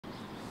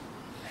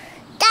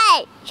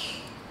Hey!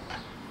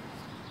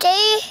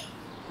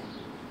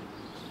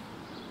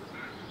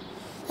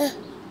 Hey!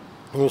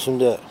 Give me some of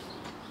that.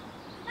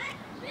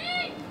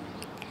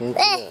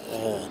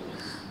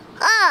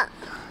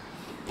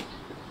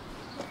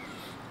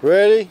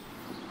 Ready,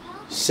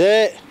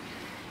 set,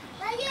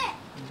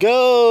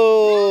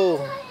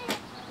 go.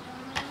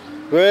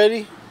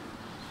 Ready,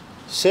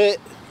 set,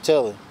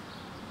 tell him.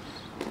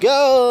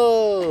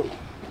 Go.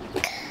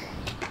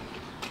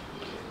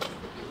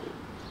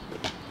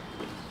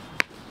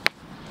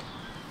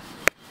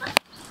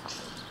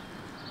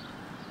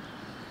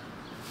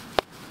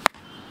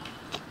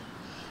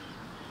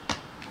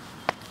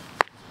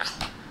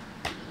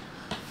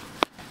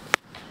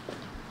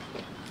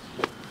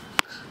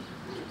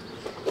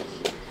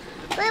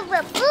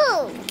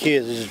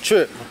 Kids, it's a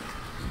trip.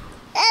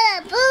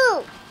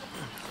 Food.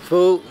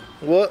 Food?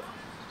 What?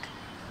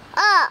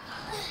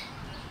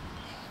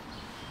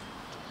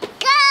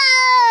 Go.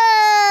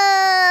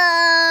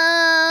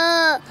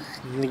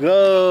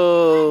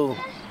 Go.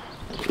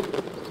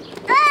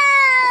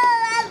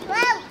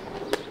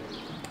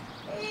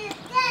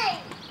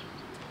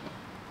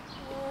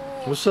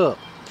 What's up?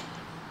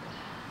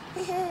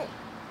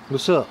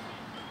 What's up?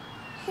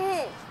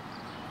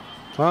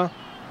 Huh?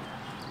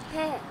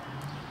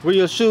 Where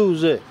your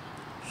shoes at?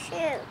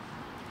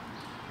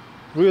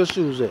 Where your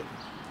shoes at?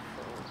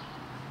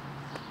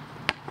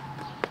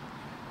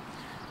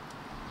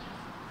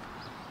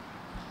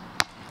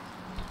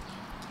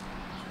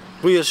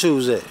 Where your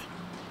shoes at?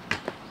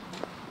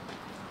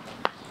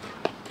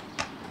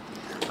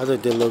 I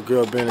think that little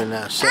girl been in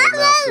that same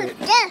outfit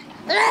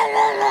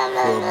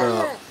for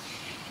about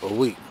a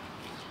week.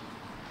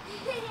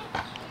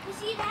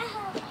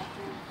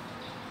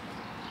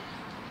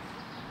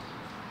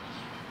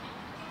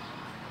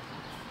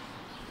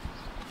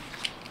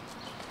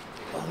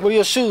 Where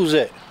your shoes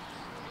at?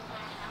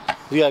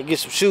 You gotta get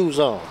some shoes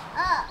on.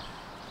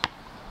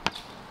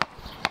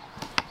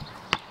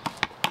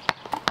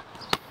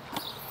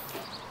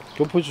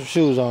 Go put some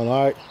shoes on,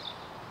 alright?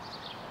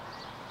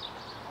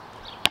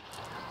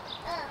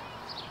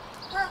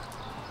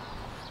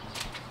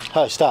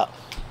 Hey, stop.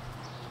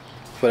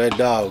 For that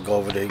dog go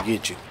over there and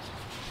get you.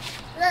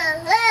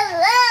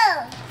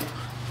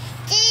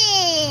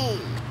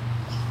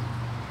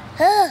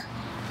 Go.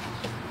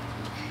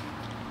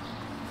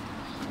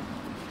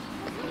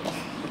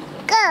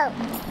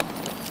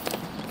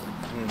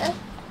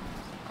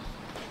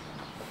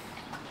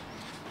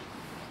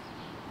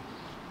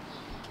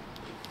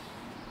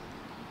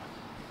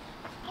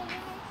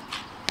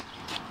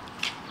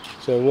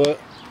 So what?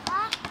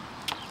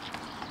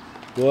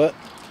 What?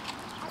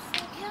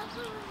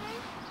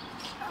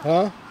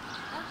 Huh?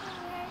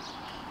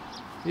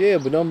 Yeah,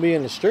 but don't be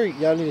in the street.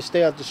 Y'all need to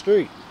stay out the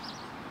street.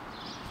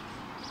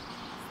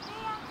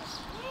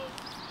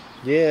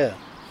 Yeah.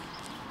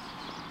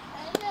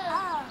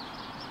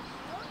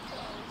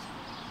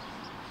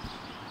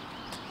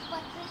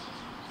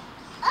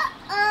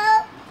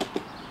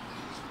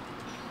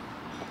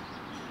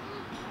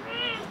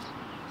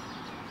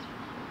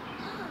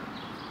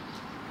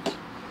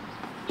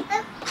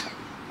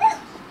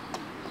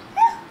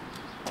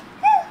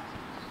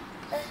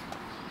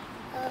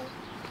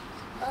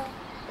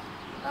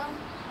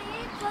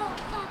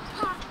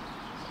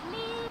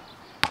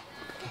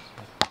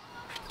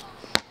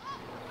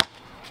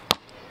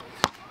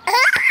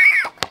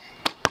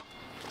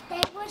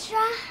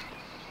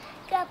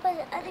 Gotta put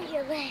it under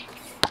your legs.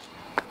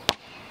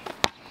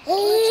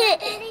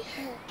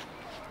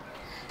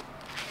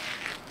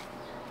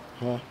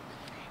 Huh?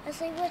 I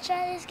said, what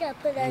try this? Gotta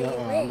put it under your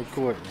I'm legs.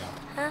 recording now.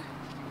 Huh?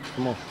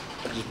 Come on,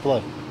 just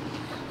play.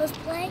 Let's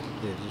play?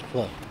 Yeah, just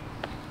play.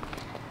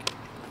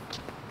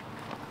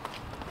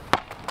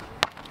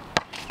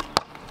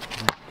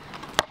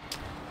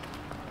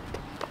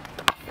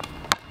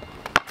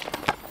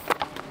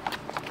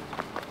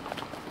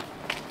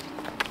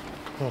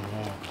 Oh,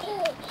 wow.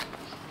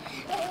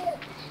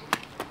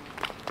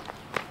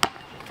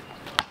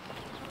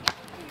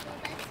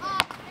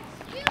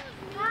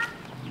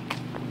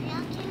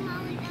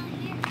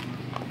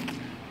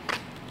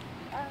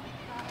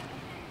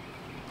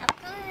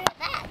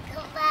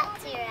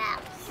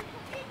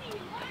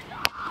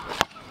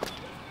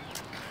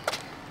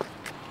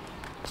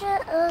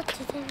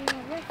 To the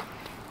river.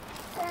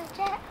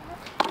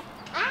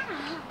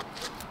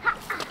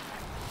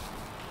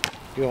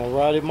 You gonna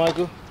ride it,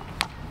 Micah?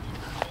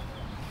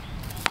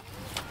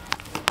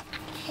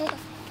 You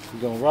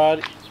gonna ride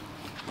it?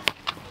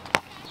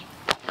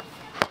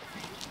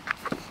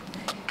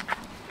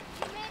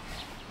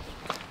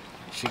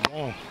 She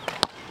gone.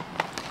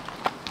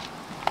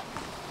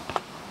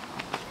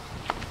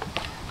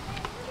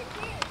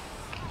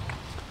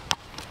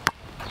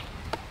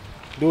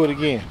 Do it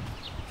again.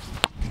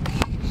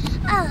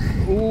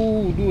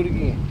 Ooh, do it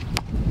again.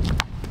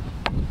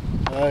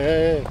 Hey, hey,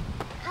 hey.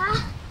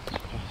 Huh?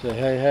 Say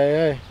hey, hey,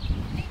 hey.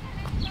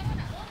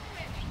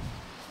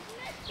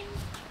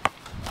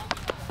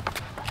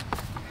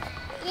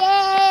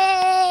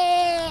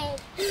 Yay!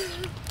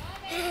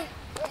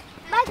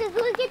 Micah,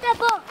 go get that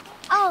ball.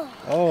 Oh.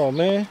 Oh,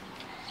 man.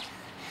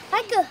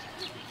 Micah.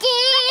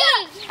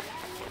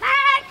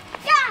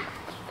 Micah.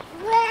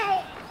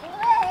 Wait.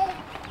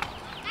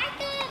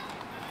 Micah.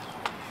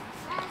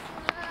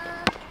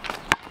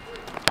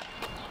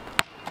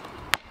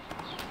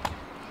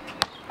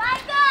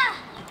 Micah.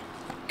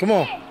 Come on.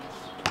 No. Micah.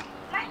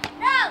 Micah,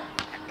 no.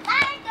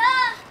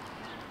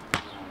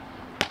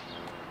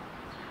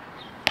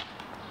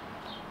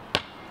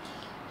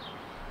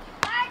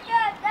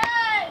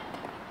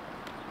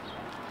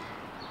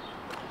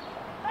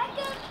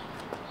 Micah.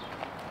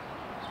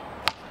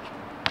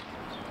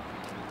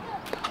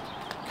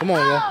 Come on,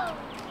 y'all.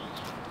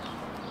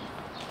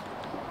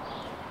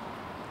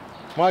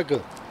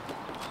 Micah.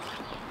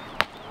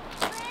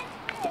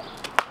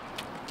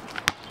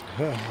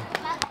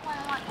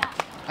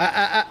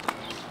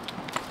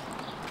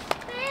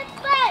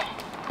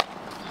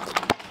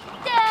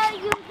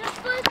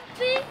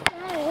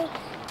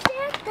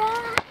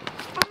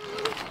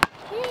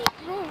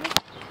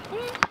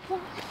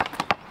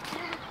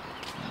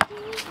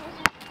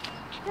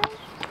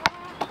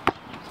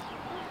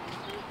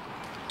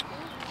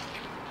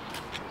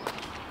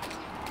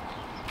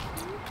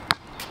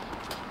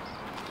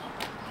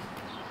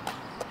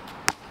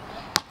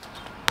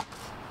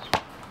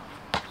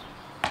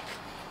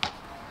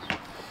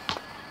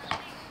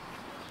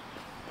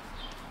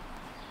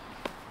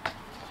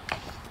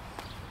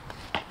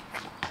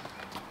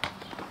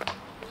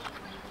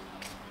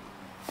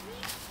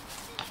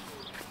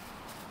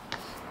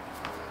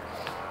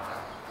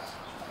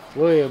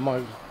 Go ahead,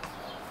 Mike.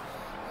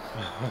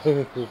 I'm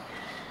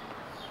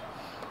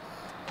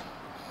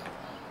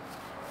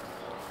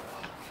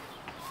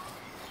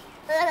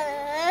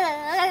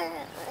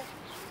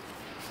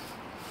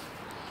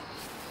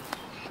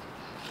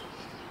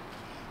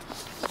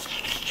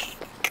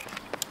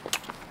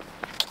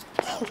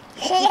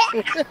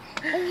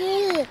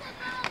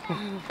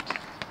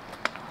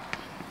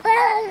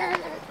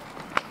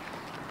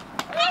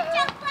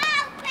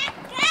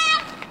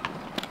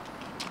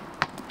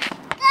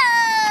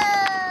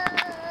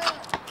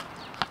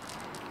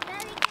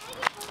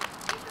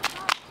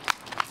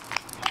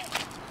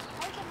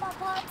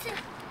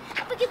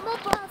gonna get my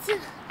ball too.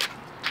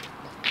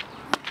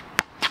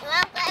 You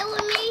wanna play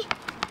with me?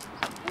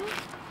 You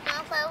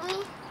wanna play with me?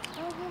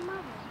 Wanna get my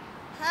ball?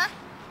 Huh?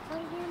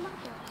 Wanna get my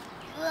ball?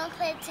 You wanna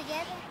play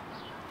together?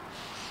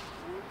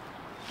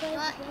 Do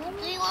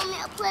you want me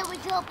to play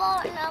with your ball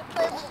and I'll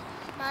play with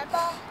my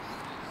ball?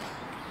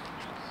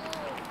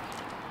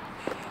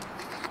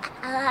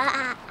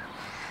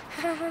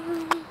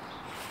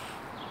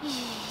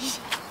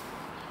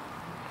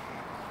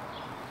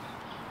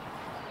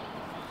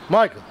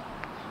 Micah,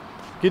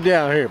 get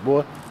down here,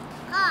 boy.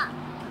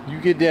 You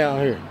get down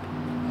here.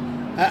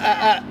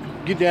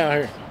 Get down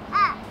here.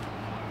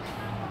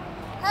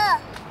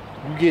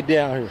 You get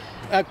down here.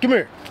 Come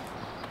here.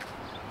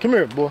 Come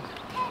here, boy.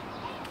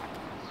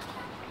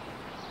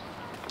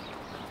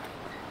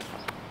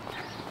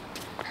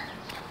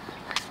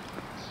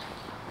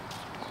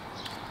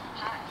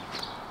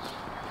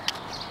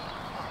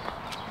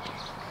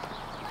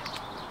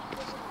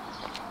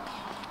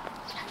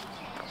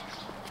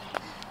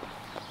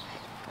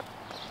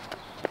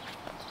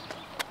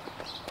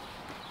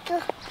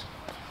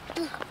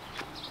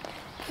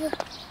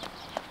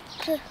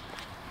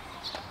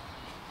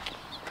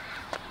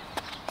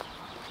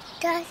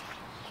 Guys,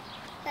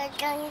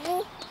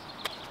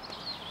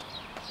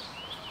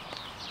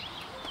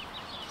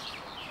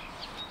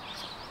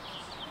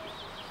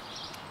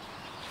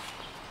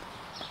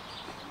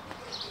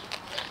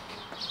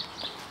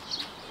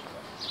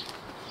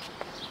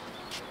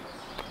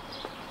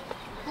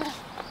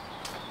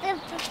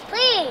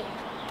 please.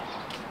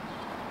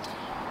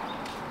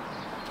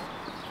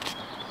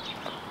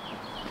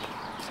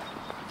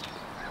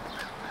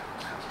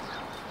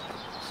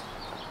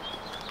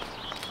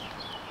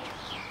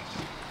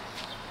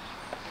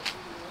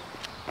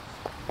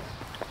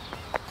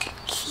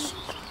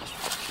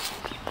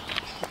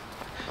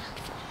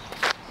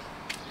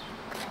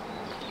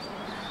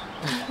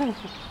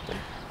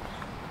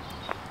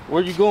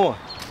 Where you going?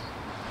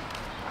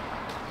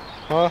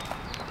 Huh?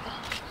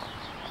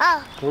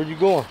 Oh, Where you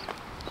going?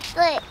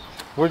 wait.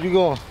 Where you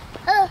going?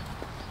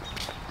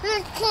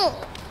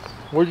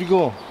 Where you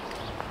going?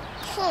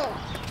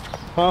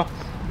 Huh?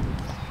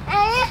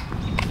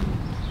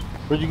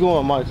 Where you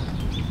going, Mike?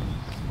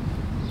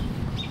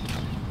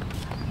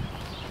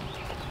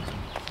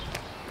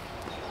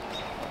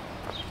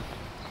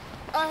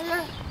 Oh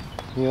no.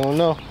 You don't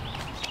know?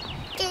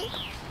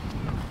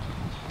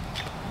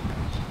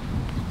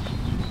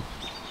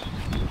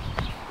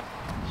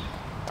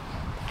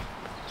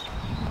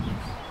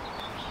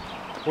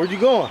 Where you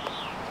going?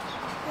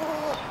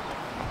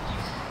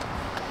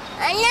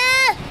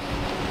 Anna!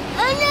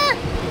 Anna!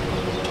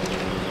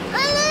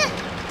 Anna!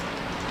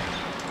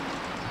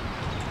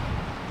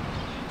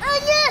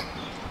 Anna!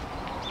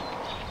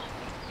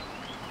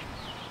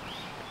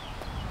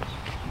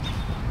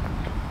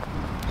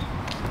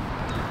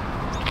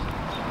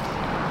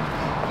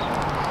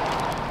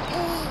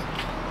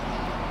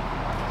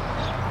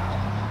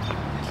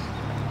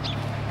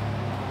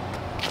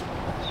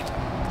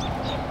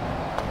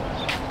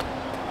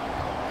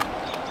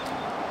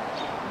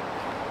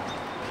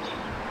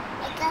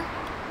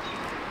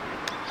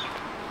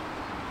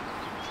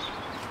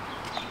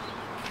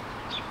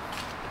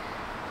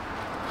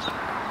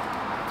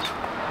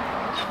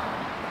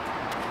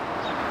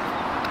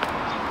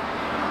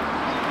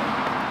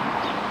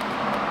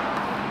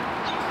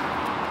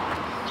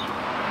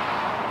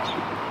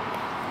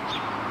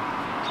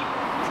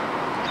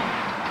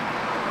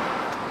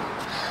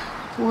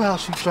 Who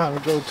else you trying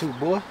to go to,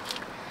 boy?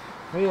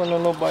 We don't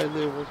know nobody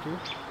live with you.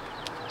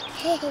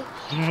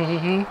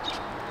 Mm-hmm.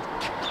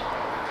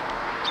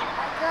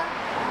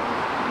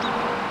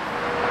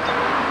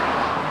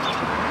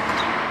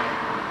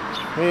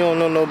 We don't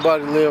know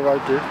nobody live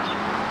right there.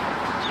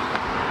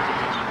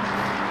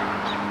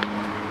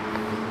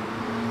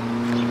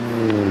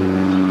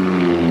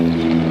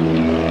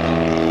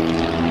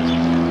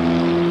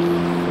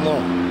 Come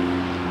on.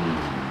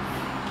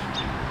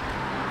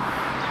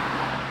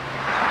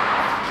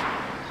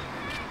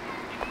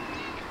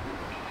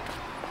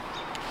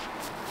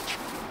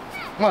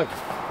 Micah,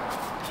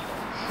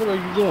 what are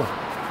you doing?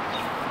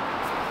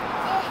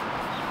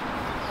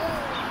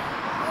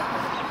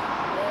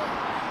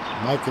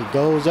 Micah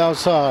goes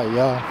outside,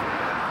 y'all.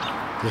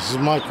 This is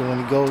Micah when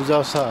he goes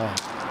outside.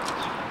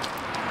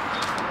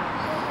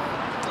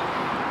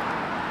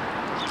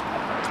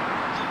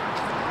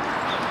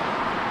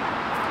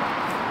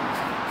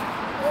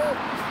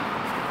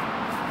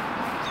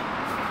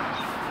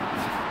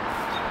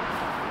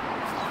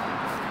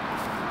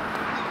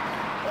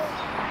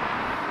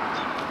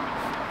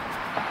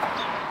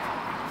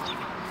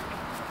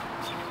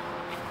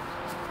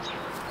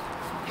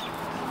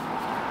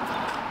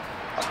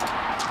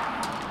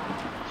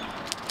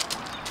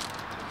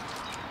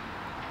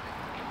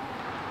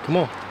 Come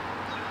on.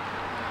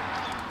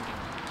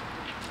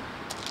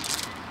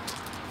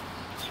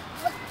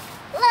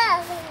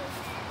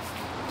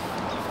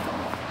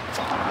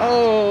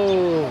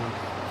 Oh,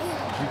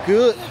 you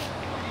good?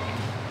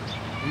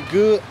 You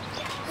good?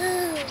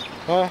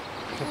 Huh?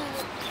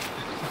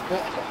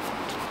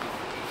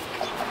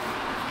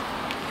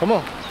 Come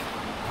on.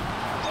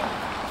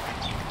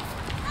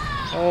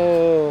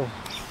 Oh,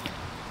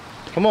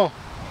 come on.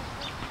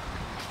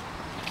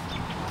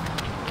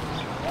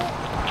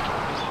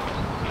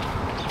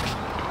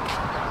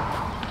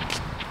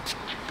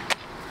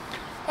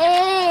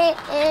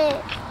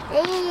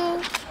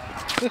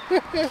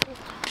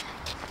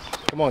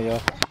 Come on,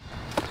 y'all.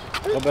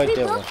 Go back that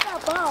way.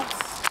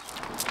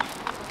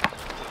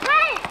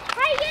 Hey,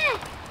 hey, yeah.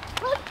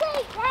 Okay,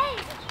 hey.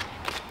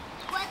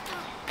 What the?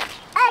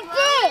 I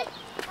did.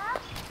 Huh?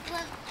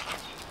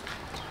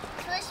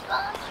 Push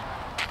ball?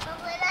 No,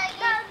 you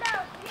haven't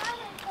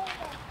played that.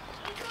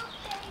 You go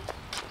play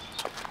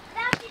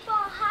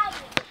basketball higher.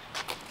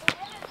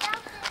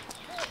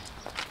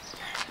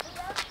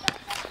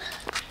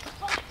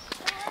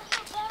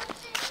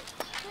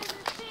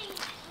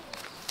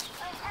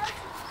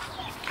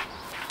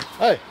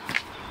 Hey,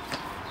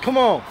 come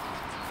on.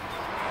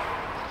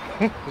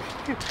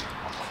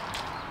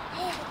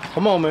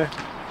 Come on, man.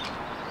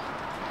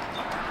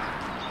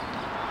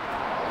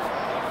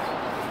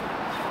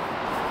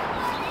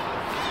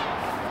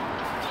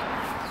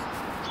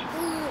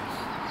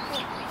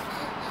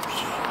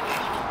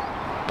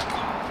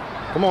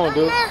 Come on,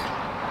 dude.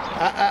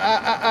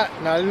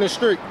 Not in the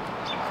street.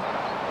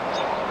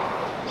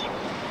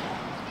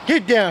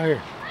 Get down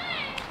here.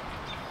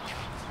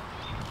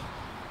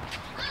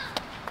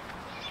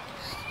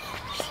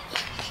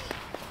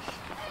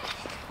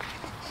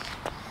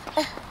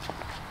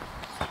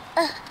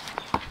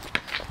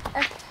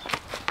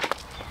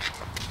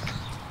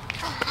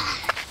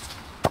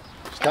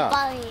 Stop.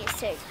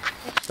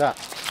 Stop.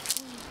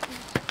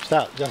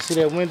 Stop. Y'all see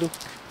that window?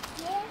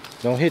 Yeah.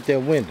 Don't hit that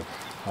window.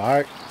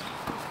 Alright?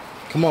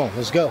 Come on,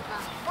 let's go.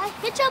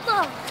 Get your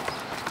ball.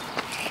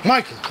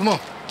 Micah, come on.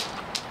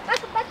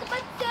 Let's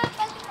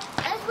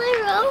play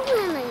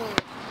rolling again.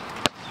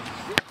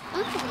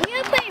 We're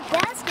gonna play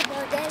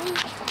basketball, Daddy.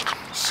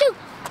 Shoot.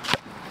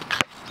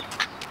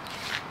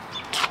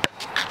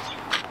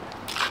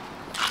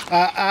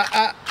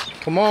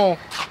 Come on.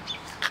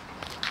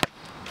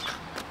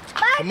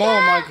 Come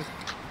on, Micah.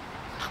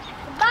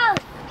 The ball.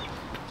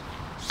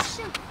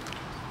 Shoot.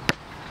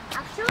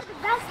 I'm shooting the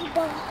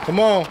basketball. Come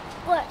on.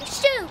 What?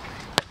 Shoot.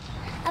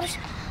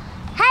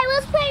 Hey,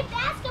 let's play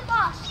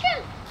basketball.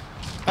 Shoot.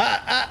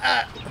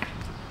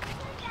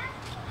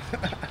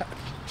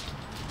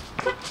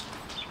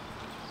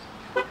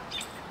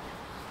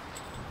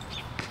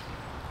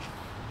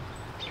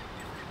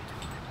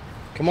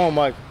 Come on,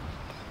 Micah.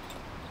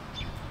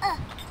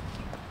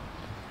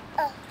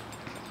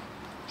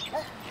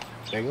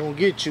 They're gonna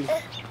get you.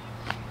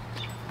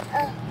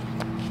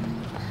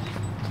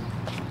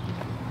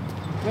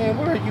 Man,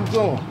 where are you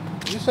going?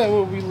 This ain't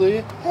where we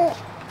live.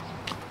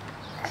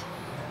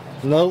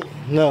 No.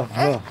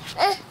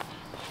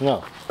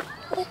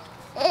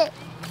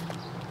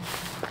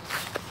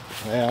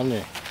 Down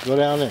there. Go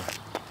down there.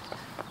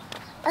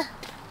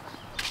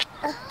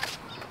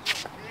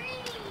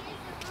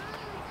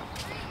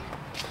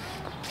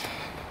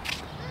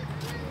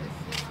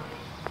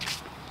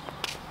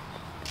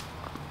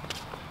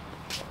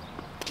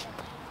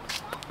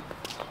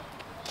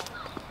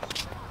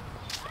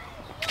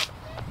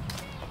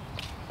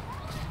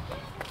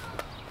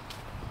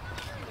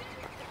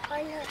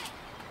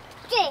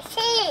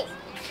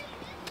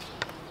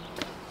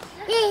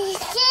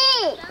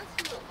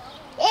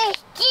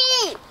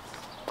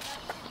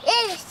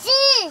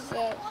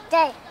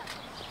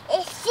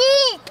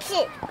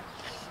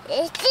 Get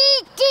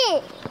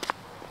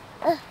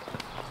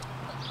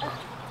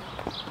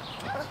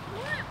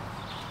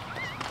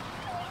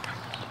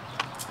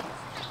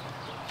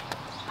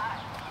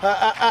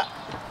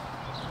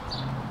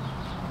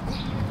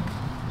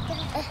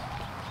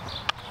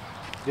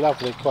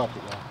off of that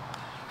carpet now.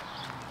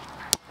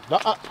 No,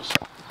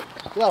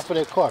 get off of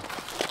that carpet.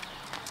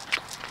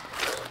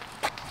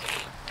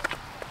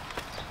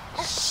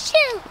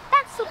 Shoot!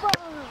 Basketball!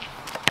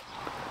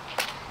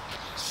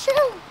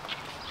 Shoot!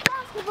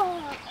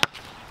 Basketball!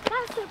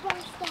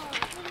 Basketball star!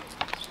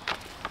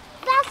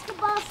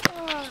 Basketball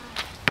star!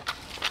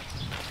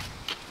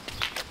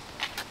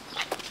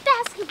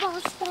 Basketball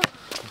star!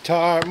 You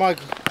tired,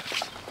 Micah?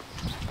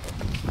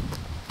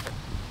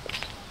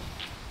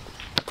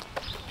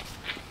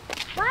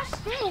 Watch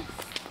this.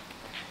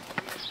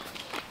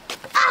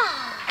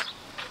 Ah!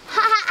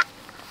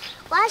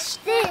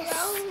 Watch this.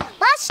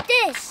 Watch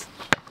this.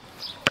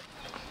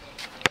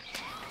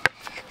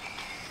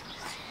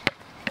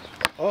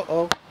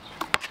 Uh-oh.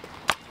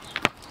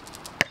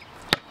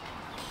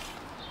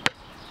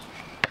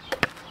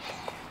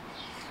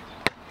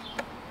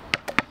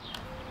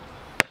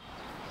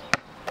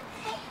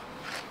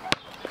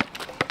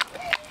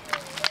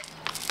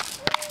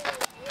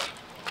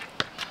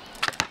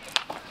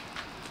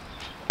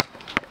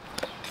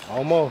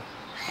 Almost.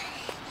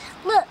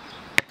 Look.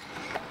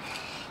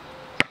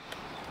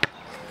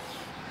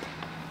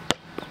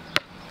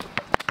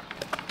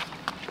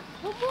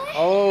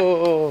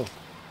 Oh.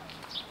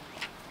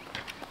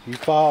 You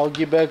fall,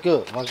 get back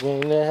up. Like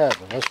when that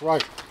happened. That's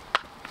right.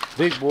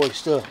 Big boy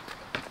stuff.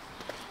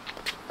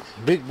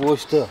 Big boy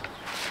stuff.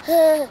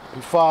 You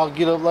fall,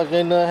 get up like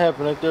ain't nothing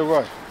happened. Ain't that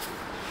right?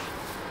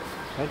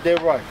 Ain't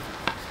that right?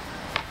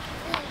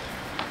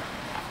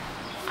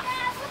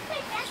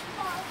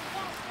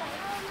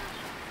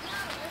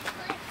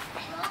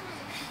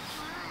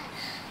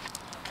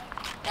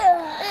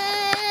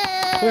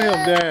 Put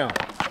him down.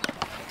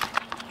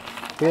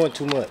 Doing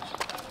too much.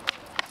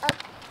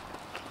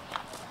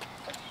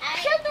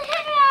 Shoot the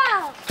head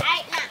off.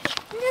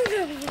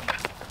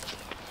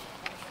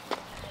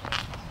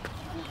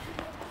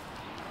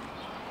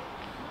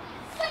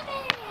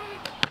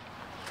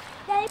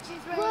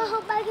 We'll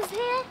hold back his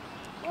head.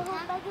 We'll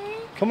hold back his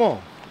head. Come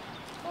on.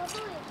 We'll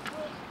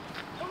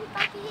hold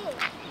back his head.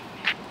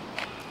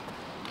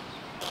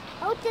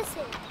 Hold this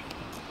head.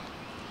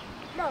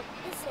 No,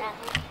 this head.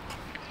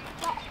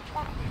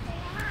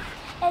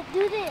 And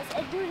do this,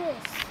 and do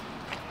this.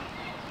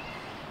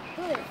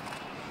 Do it.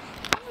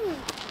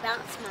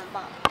 Bounce my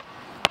ball.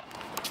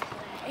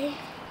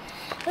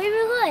 Where are we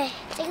going?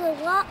 Take a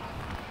walk.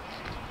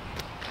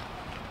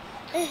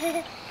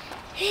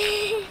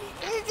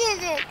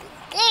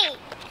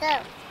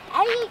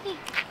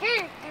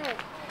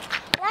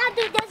 I'll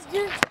do this,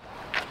 dude.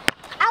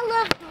 I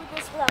love doing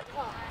this when I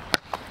walk.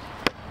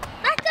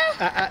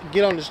 Micah!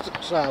 Get on the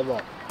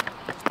sidewalk.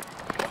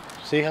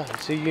 See how?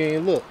 See you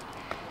ain't look.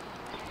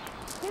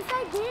 Yes, I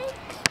did.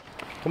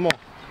 Come on.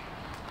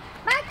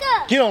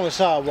 Micah! Get on the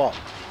sidewalk.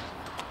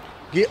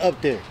 Get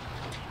up there.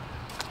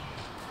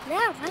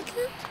 Now,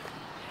 Micah.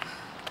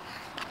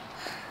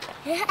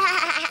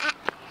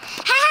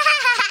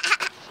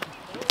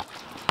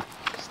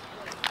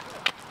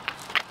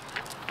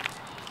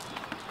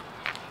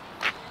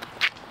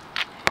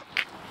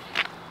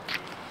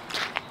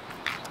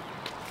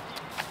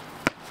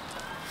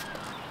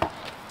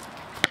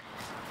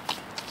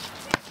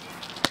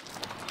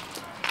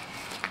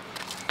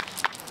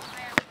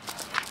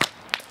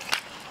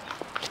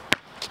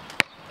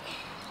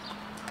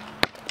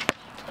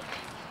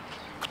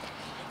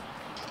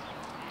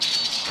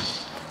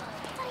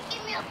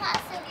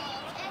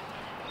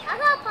 I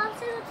got a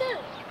popsicle too.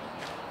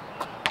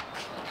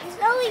 There's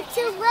only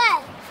two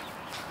left.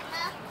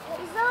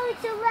 There's only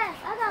two left.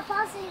 I got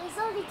popsicle. There's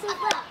only two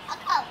left. I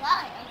got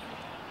one.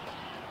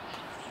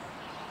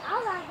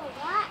 I'm not gonna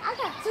lie. I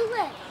got two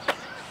left.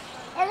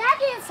 And I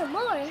get some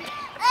more.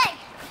 Hey.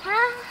 Ha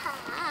ha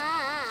ha.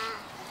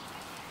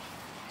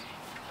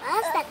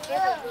 That's that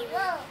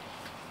killer.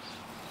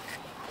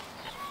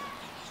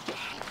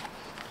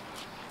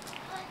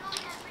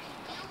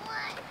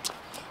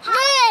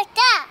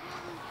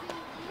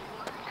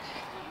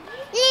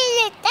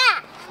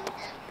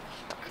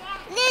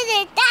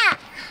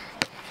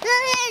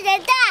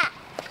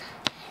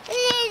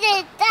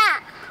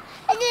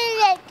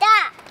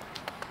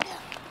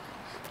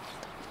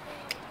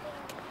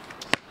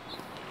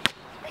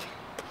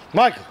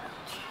 Micah.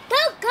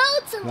 Don't go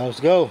to. Let's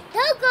go.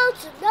 Don't go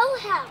to no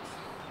house.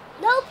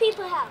 No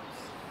people house.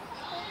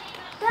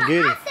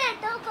 Get I it.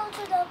 said don't go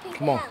to no people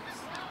Come on. house.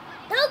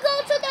 Don't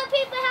go to no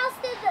people house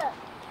neither.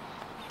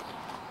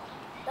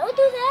 Don't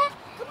do that.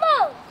 Come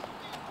on.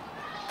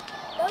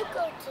 Don't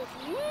go to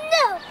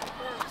no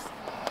house.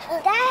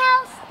 That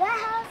house.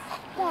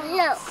 That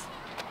house.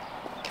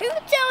 You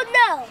don't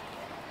know.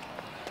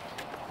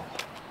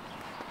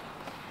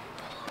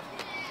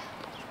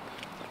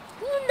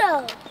 You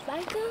know,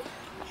 Micah.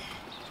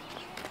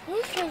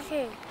 Who's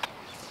here?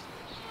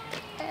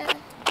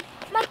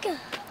 Micah.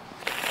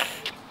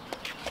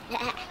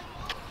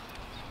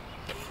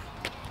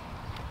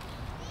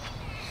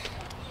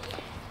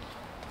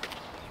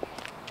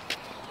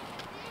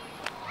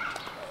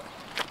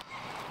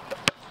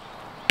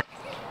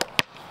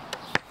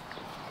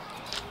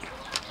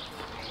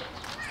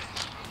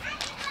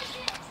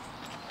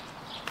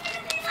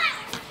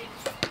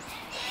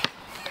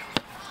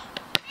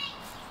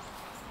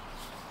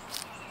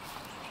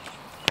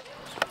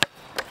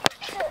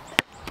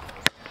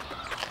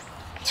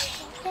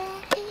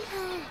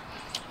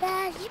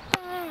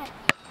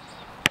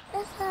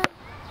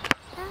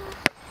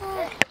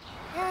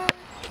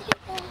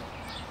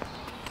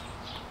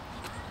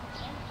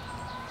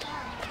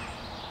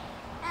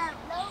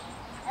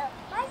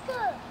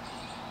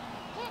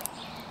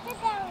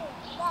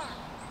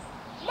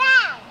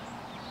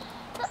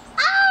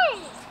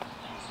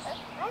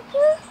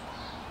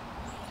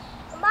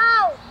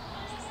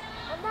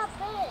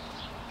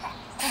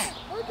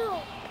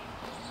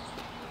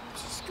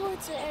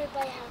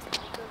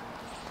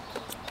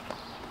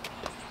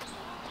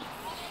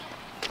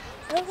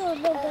 Let's go to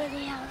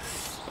nobody's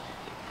house.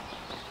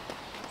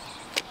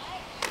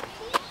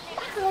 I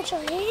can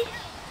show you.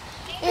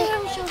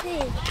 I'm show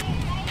you.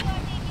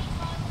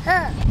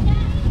 Huh?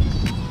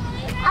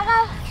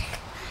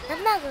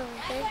 I'm not going to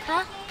think,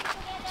 huh?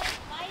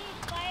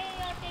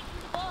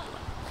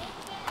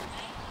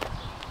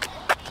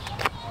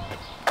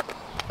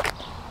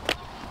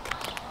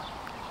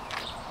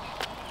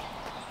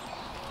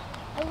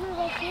 Are you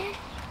right here?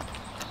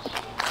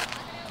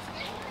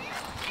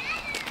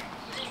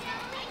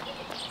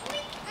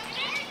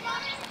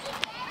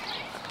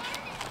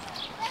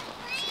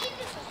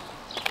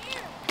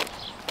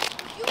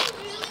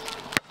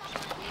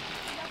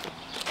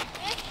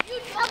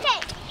 Okay,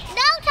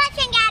 no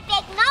touching that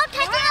big, no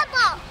touching the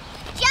ball.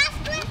 Just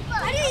whisper.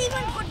 I didn't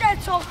even put that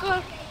soccer.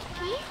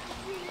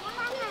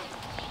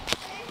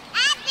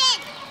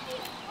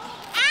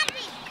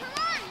 Abby, come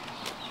on.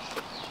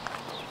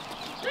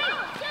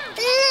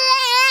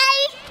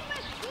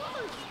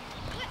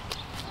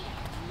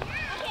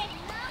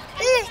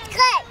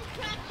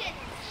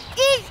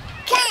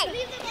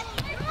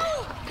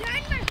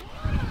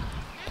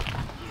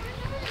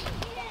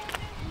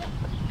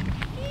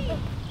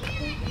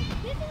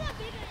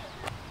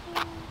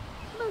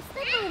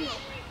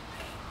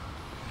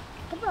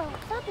 Come on,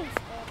 stop and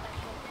stare back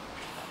there.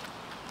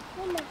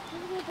 Come on, let's do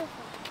this one.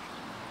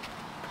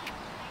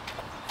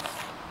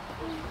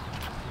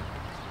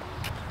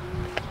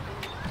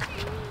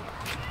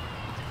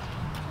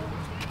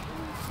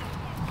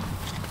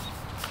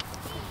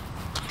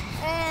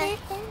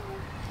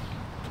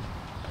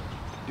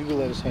 You can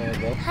let his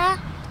hand go. Huh?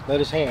 Let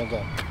his hand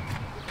go.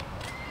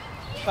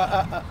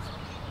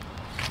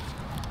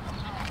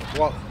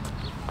 Walk.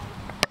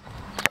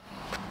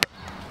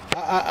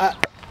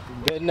 You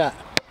better not.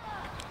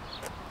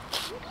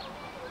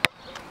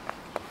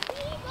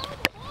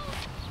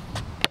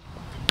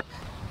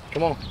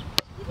 Come on.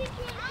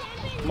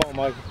 Come on,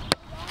 Micah.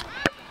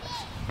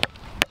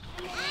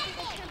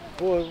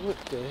 Boy, what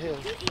the hell?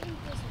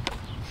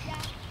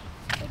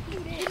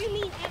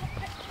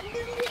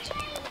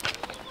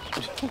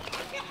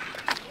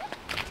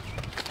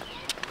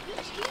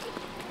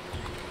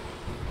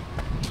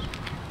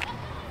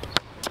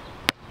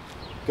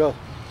 Go.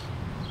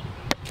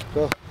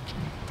 Go.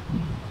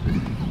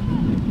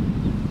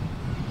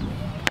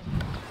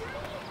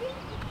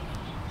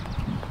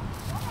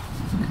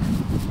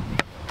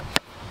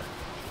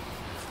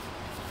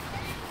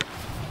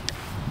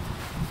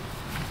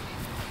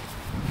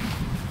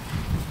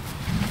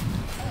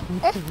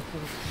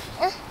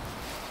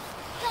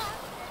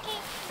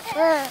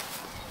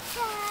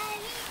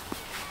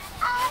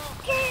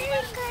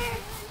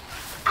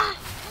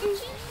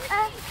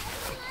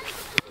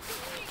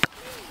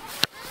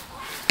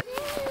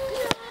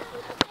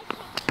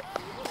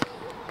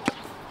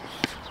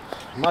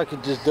 Micah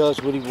just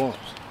does what he wants.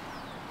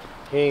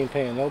 He ain't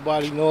paying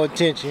nobody no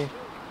attention.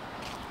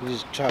 He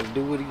just try to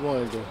do what he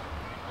want to do.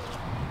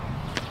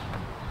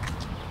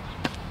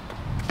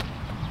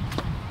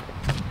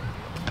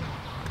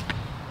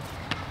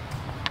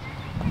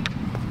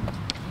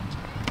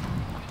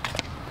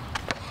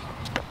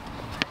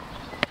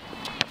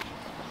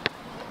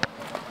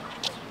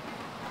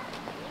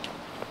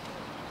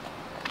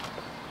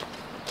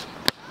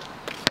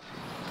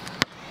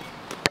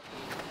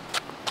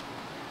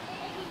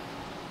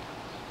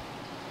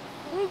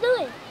 What are you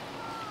doing?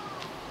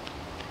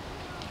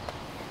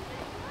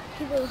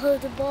 You will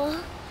hold the ball.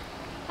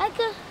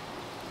 Micah.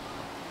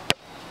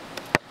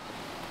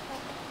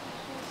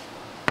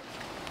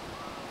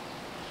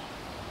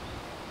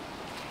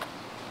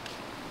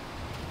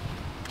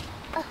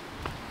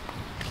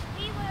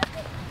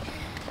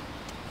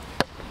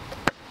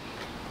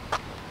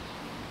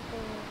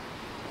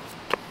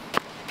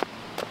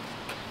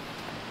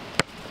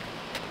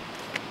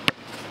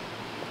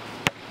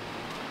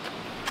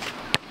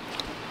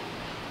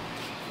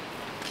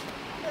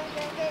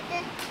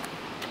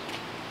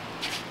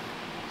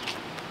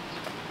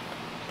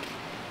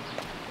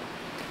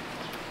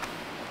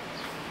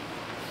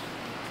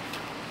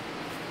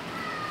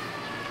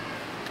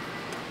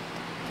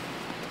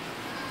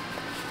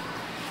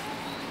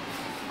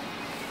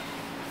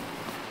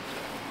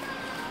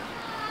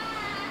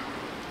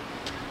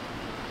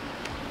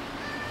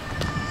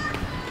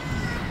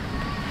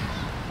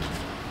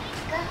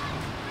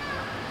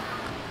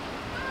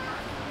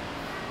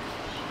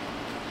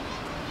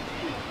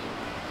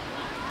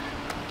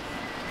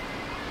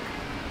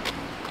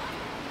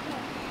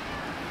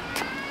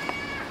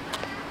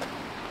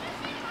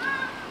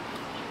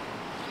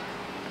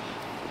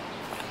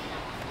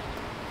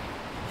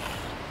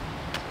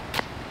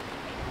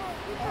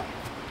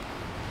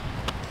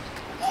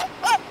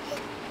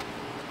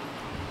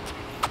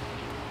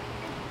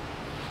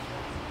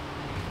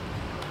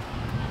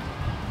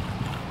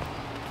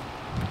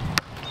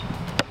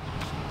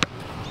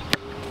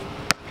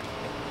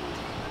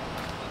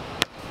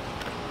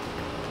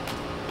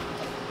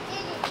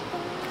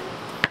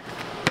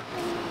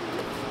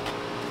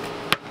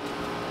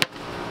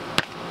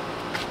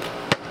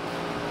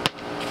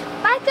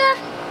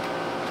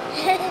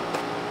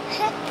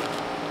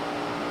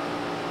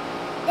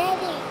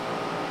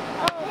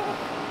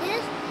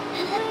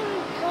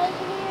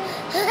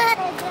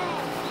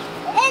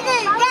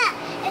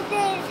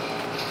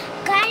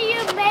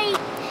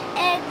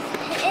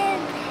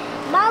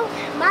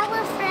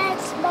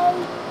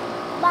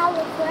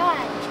 Milo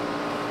cry.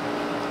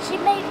 She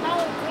made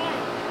Milo cry.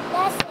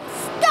 That said,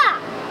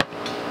 stop!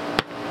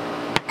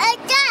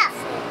 Stop!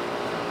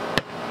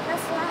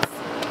 That's what I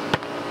said.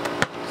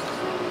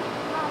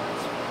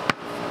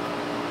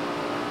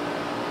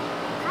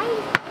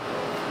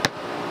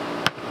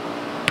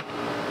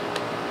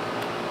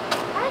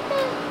 I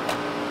think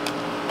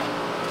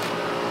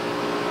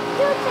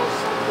you say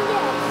something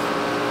else.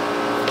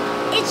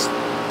 It's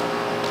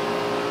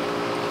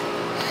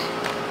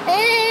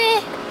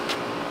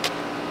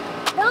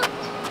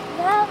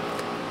no,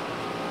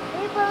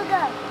 we will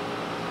go.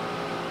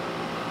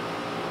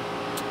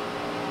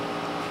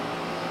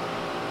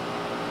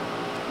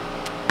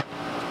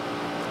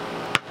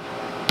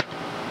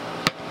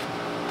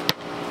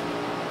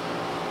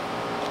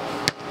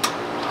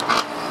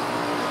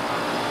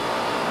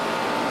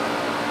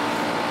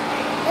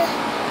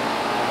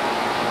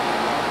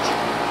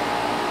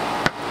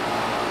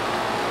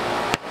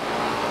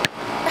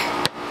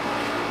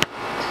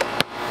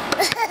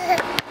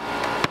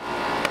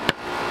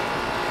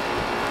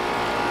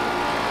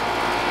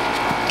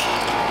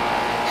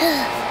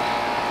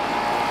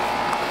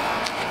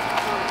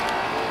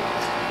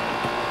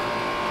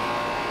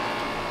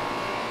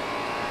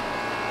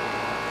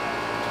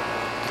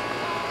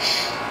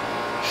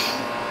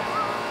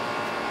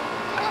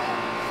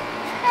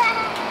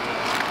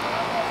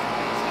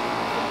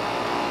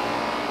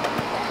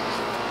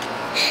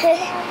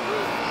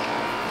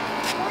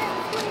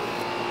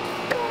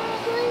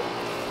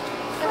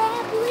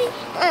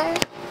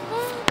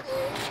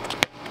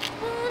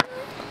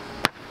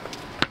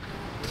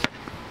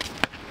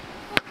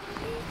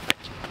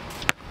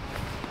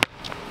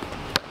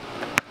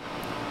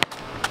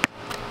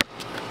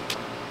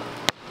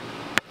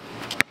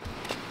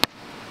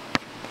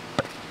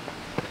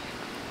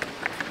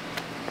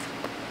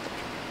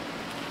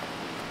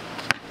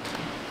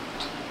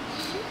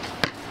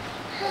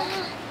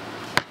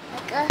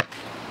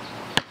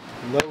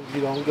 No,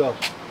 you don't go.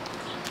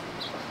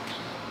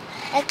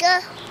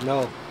 Micah?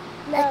 No.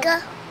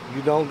 Micah?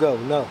 You don't go.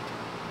 No.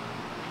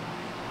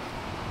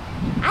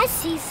 I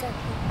see something.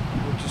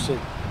 What you see?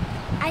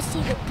 I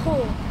see the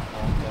pool.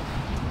 Okay.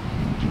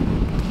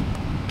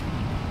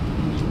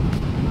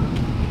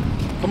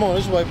 Come on,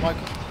 this way,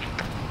 Micah.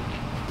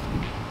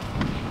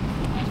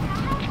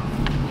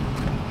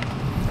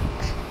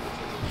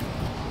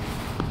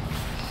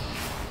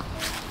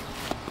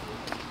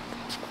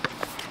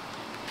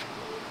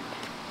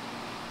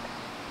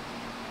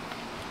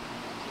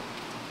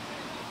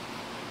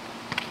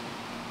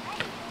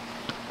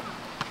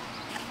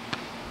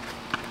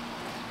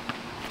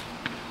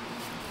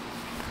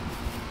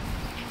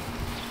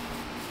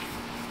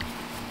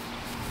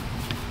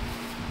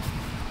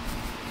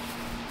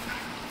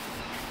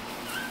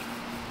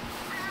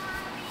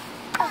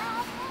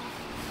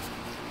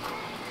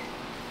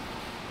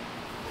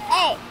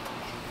 Hey.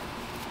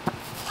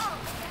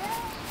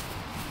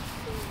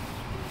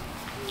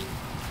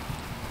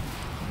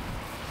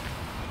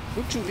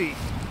 What you eat?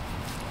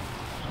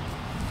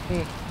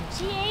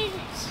 She ate.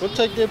 Go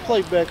take that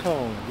plate back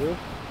home, girl.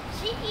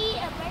 She eat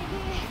a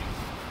burger.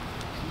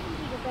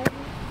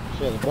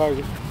 She had a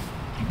burger.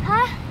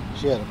 Huh?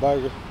 She had a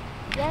burger.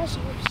 Yeah, she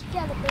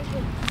got a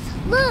burger.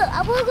 Look,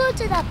 I want to go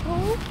to that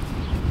pool.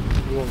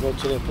 You want to go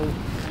to that pool?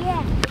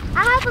 Yeah. I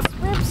have a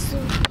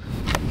swimsuit.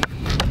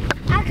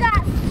 I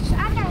got shorts.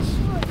 I'm going to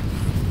swim.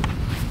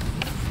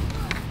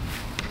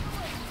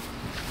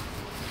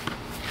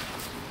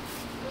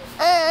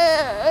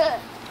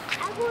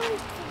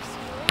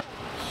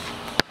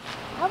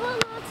 I will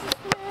go to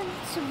swim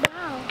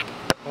tomorrow.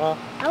 Huh?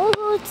 I will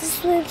go to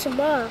swim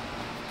tomorrow.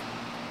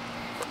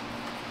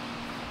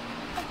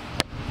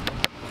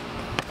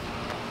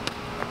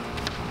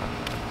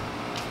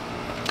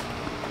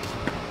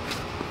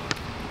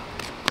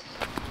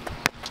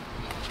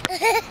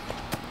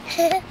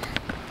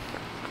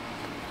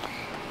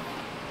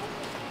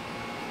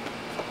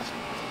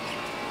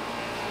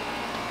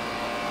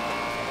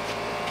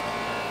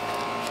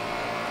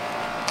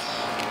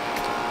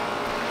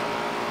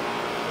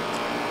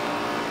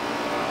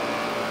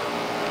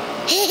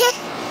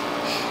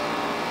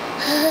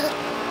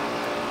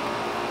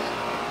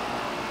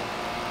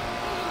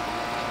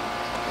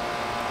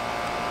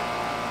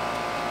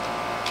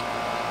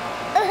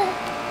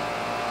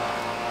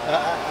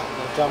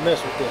 Don't y'all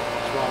mess with that.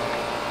 What's wrong?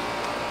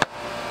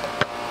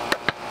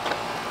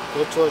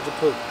 Go towards the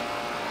pool.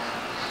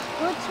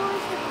 Go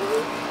towards the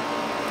pool?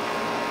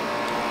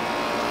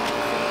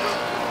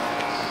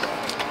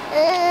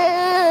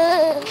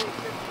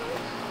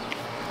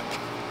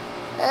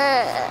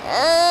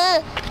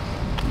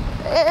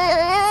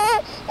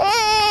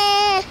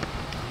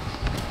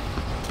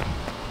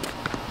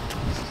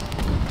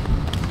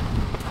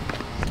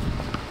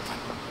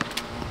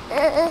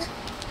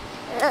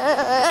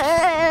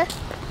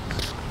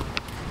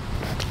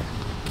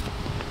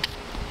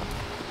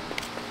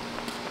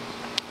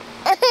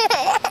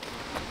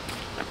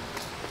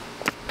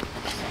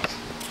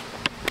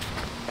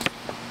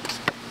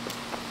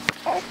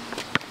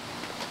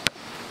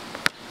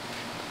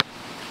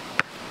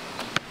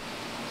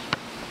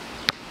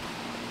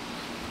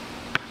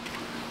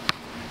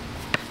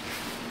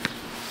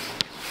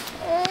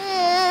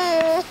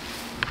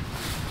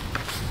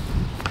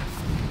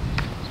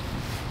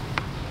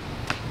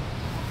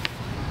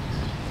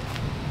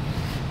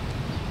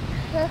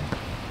 Get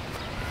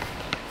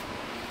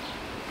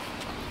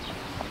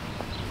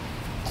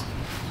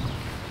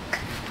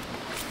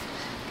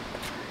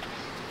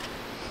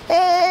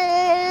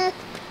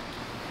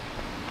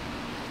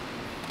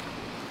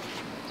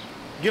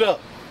up.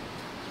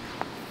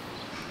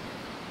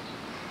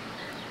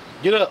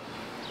 Get up. Get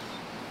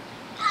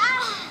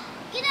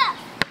up.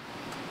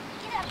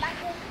 Get up,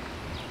 Micah.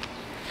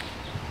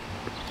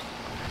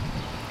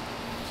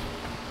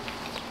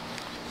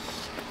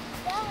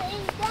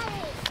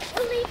 Daddy.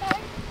 You leave her.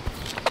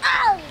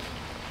 Oh!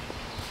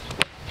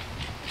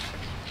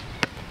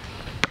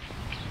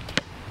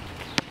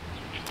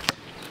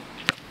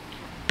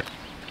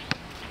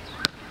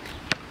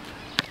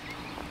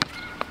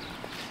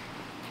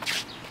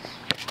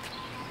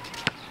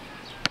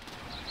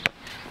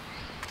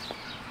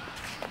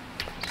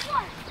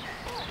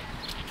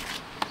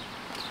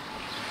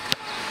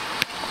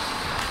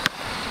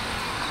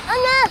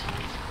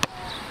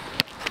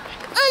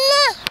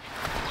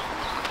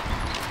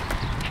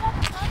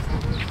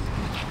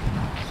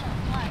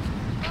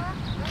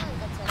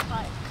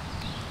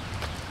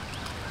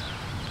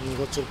 You can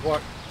go to the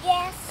park?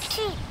 Yes.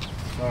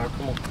 Alright,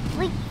 come on.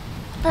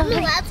 I'm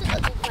allowed to go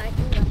to the park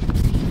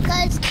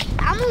because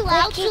I'm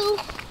allowed to.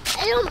 It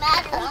don't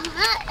matter.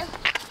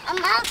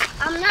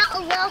 I'm not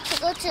allowed to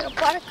go to the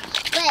park,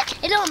 but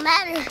it don't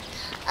matter.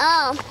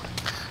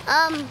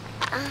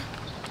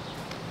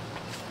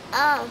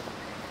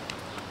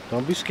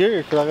 Don't be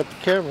scared, because I got the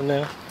camera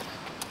now.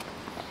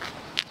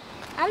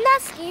 I'm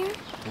not scared.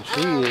 And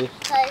she is.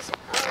 Cause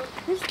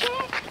who's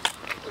scared?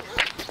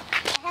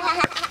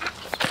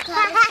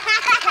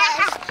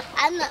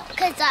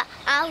 Cause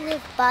I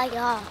live by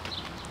y'all,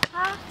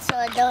 so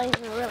it don't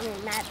even really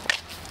matter.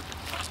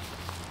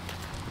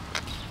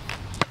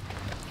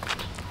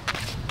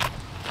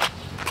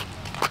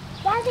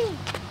 Daddy,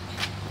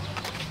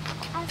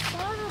 I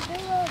saw the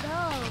big old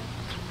dog.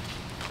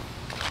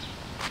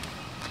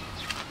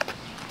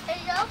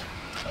 Is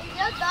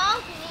your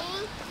dog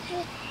mean?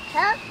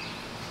 Help?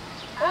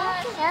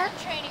 Help?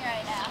 Training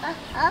right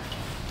now. Up.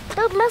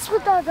 Don't mess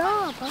with that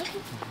dog,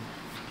 buddy.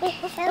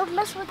 Don't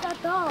mess with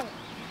that dog.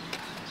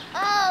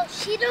 Oh,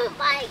 she don't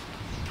bite.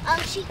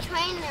 She's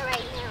training her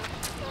right now.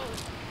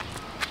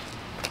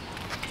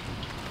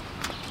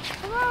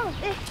 Come on.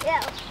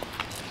 Yeah.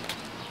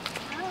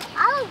 I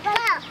don't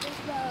like big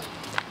dogs.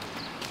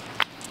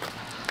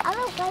 I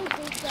don't like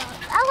big dogs.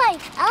 I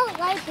don't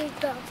like big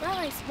dogs. I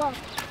like small dogs.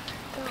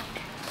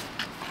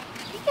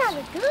 She got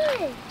it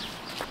good.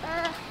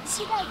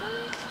 She got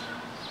good.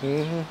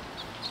 Mm-hmm.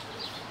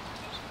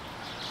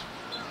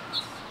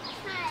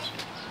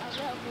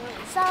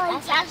 Sorry.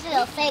 That's actually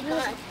a fake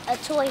gun, a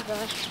toy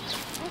gun.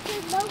 Okay,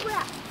 no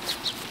wrap.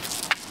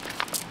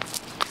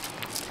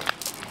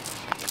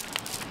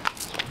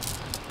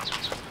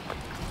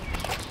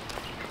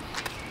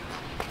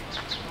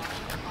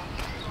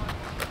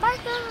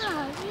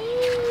 Micah!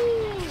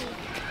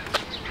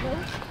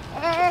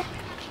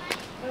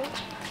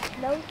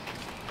 No.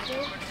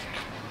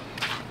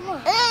 Come on.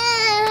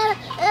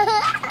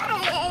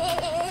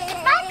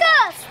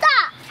 Micah,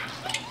 stop!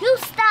 You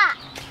stop!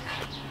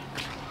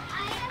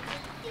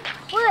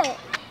 What?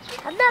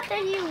 I'm not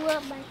letting you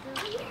up, Micah.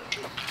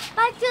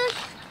 Micah,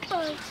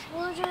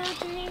 1, 2,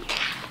 3.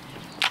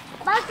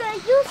 Micah,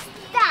 you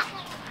stop.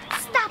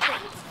 Stop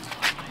it.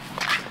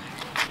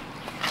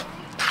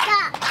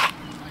 Stop.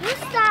 You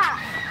stop.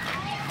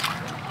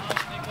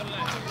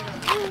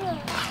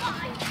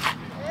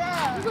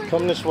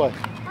 Come this way.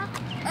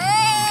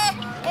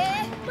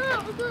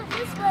 Mom, we're going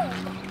this way.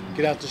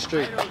 Get out the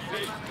street.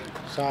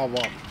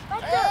 Sidewalk.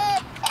 Micah.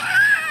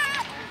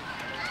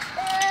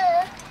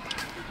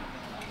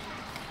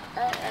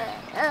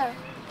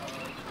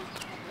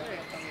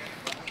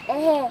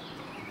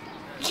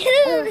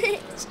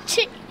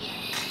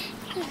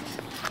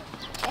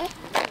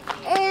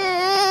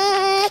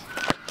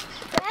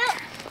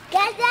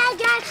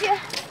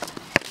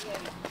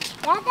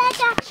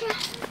 Gotcha.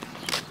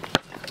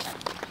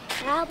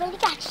 I already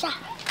gotcha.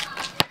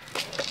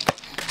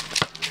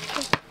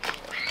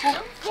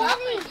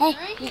 Hey.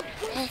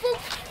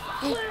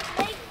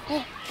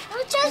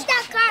 Don't touch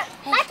that car.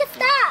 Micah,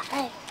 stop.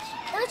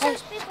 Don't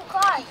touch people's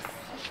cars.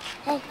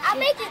 I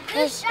make a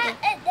good shot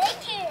at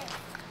daycare.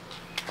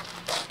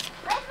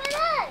 Wait for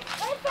us.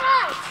 Wait for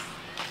us.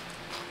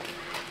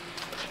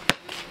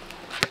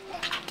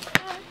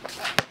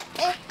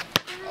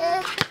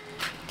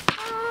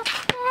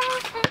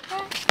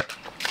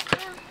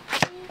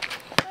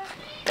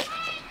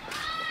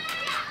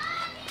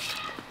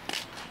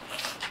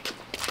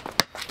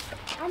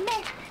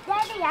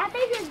 Daddy, I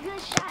make a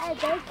good shot at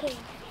daycare.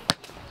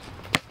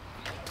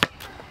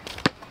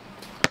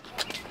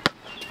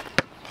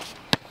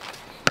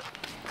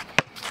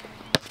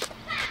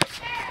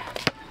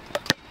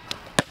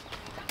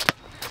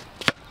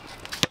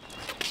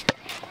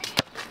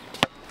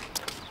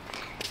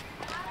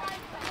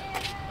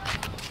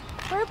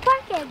 Where's the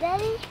park at,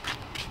 Daddy?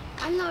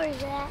 I know where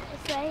it's at.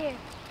 It's right here.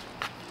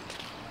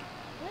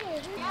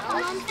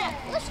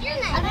 What's your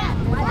name?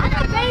 I'm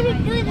not very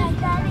good at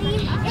Daddy.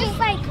 It's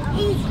like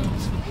easy.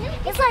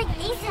 It's like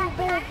easy to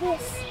build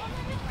this.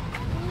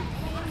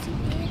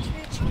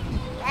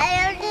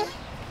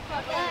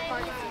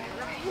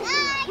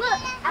 Look,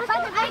 I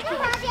found the bacon.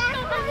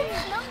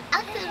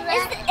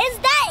 Is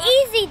that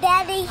easy,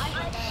 Daddy?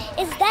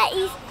 Is that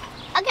easy?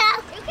 Okay,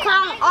 I'll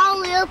come all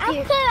the way up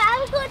here.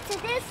 I'll go to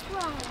this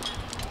one.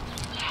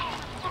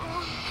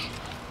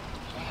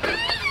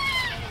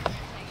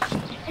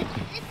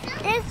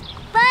 This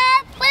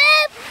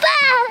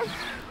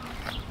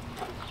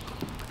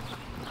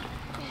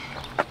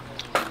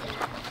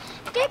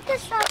Get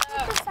this off,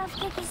 get this off,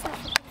 get this off.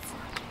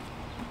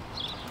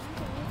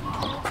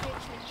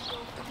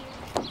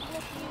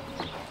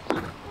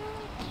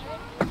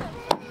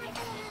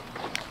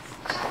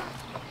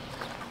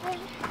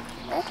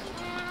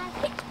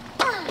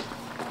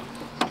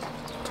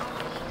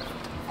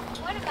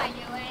 What am I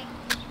doing?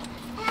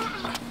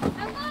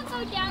 I'm going to go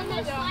down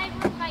this slide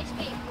with my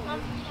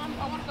skateboard.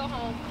 I want to go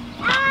home.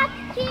 I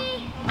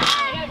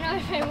don't know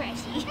if I'm ready.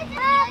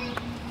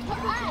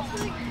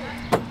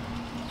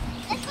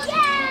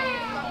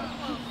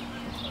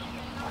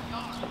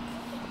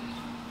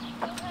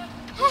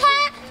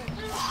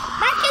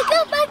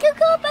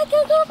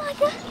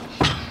 Micah.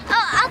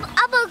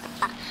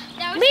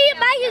 Me and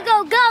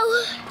Micah go.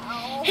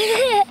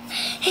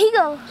 He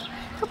go.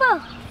 Come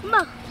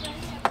on.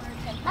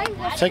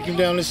 Take him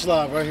down this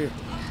slide right here.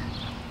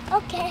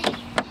 Okay.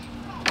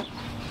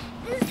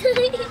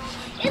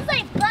 It's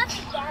like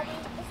bumpy, Daddy.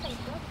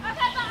 It's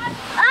like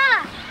bumpy.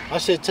 I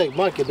said take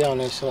Micah down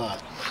that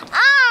slide.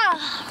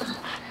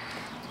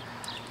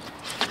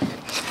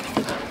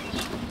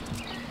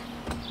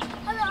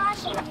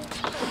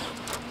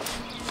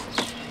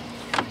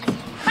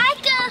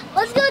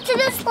 Let's go to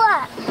this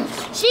slide.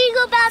 She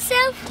go by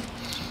herself.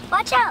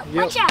 Watch out. Yep.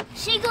 Watch out.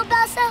 She go by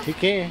herself. He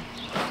can.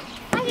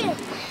 Micah.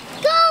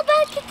 Go,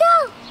 Micah,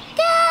 go.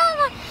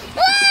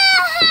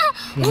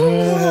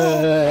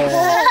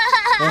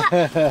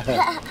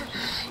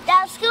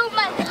 Now scoop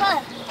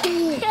Micah.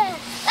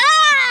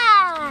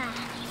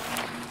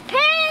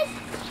 Parents'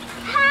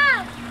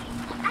 house.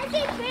 I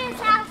see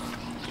parents' house.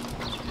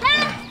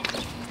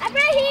 I'm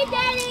right here,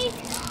 Daddy.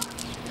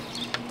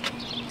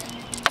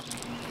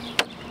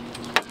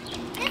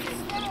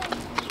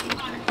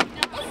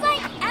 It's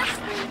like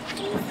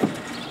absolutely.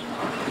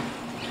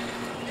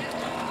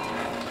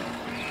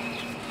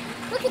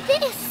 Look at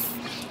this.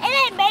 It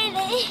ain't made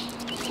it.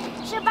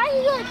 Should I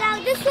go down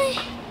this way?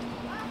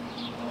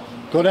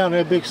 Go down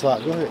that big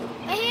slide. Go ahead.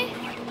 Right here?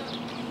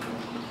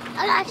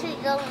 I'm actually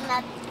going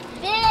that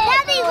big.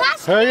 Daddy,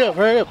 watch Hurry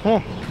up. Come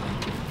on.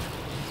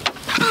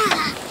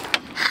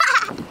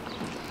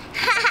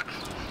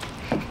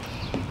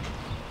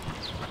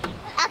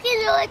 I can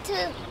do it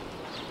too.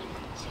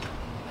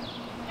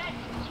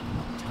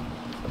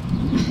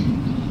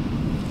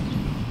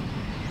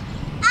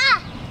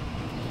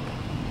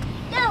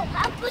 No,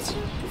 I'll push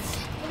him.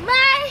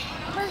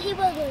 He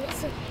will do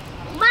this.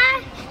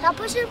 I'll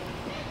push him.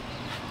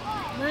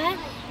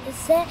 It's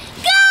set.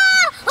 Go!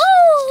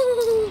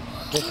 Ooh!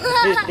 Daddy,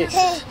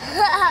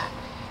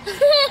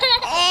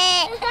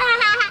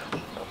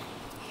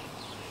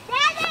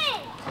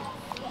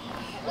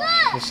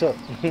 look! What's up?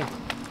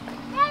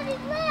 Daddy,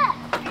 look!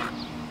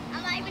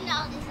 I'm not even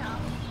all this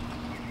off.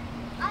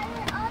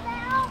 All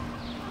that off?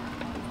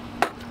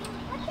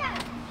 Watch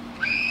out!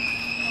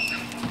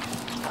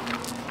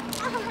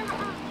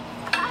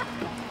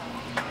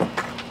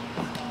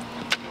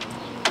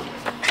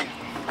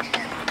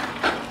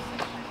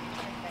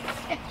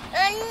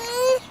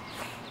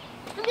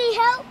 Need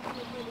help?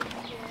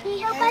 Need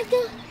help,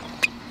 Micah?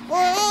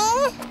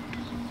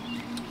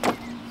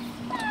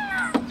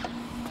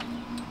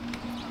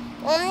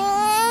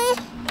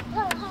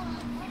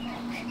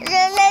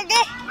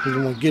 You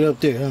want to get up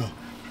there, huh?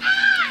 I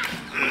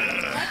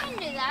can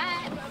do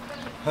that.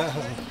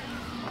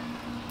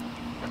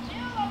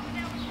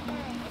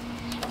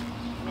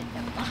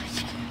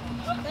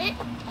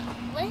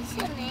 What's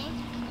your name?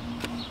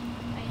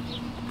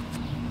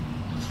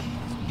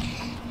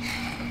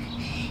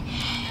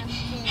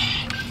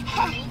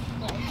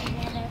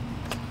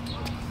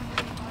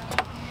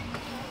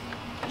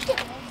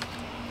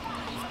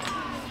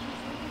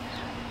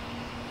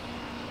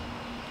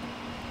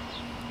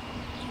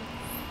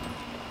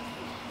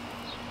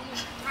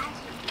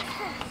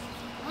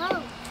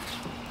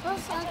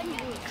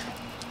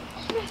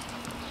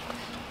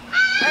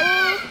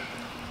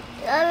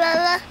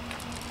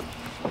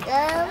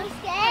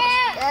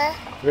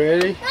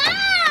 Ready,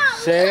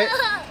 set,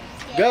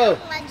 go.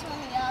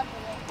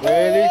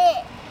 Ready,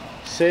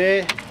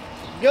 set,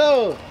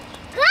 go.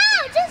 Go,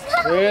 just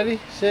go. Ready,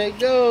 set,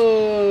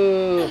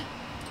 go.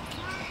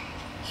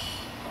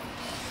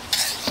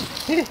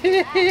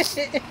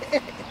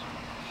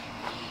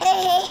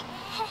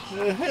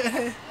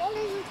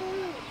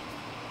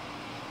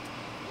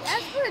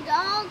 That's for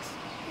dogs.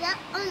 That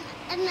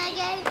and I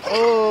gave.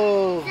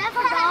 Oh. Is that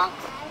for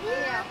dogs?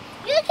 Yeah.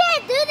 You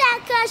can't do that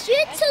because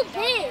you're too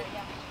big.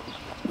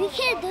 You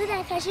can't do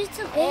that because you're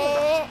too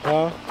big.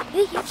 Huh?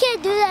 You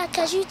can't do that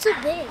because you're too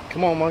big.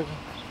 Come on, Monkey.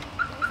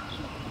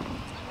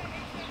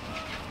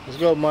 Let's go.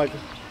 go, Micah.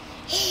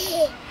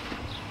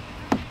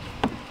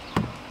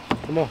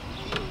 Come on.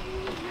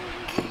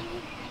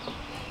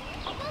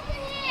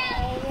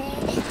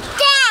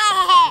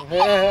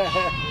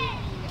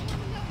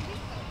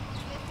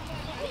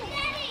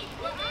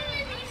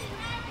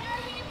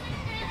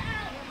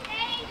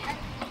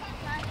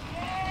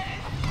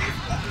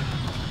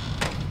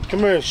 Come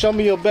here, show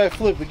me your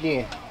backflip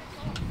again.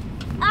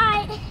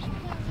 Alright.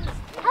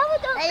 How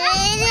about those?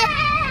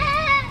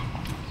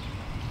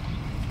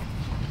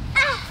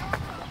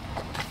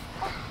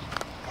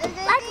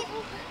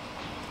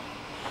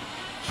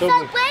 Show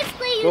So me.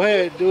 basically, Go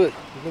ahead, do it.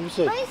 Let me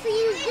see. basically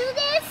you do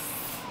this,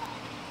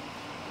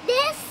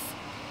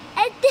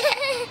 and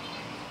then.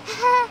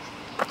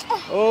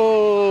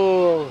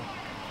 Oh,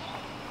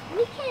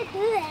 We can't do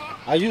that.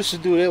 I used to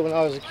do that when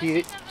I was a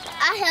kid.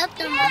 I helped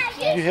him up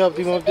here. You helped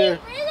him up there?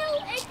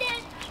 Little, and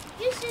then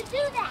you should do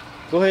that.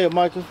 Go ahead,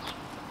 Micah.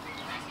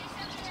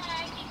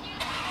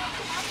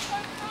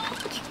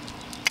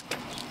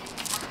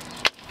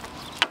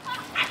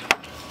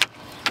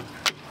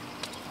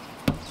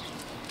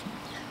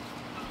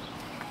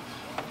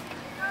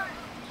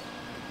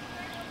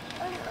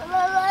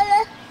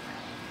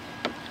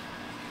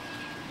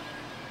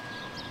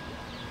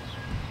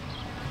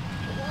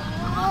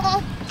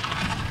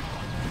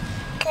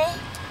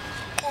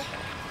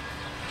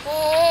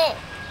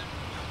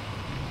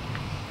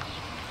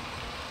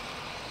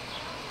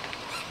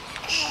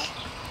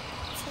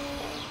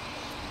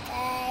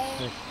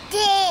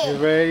 You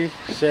ready,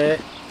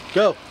 set,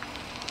 go.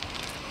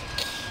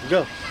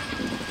 Go.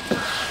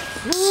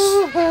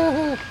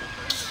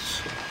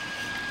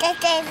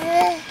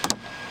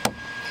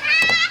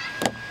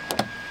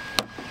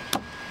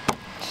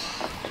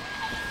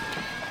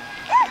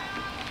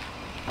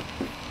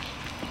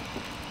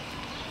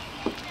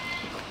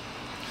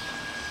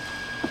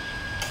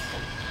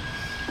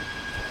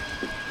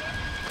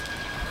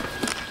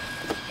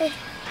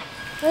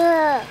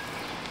 That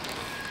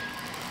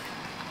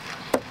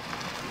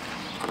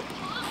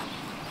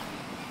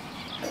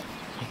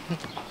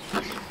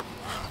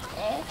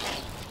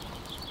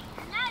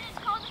is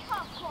called a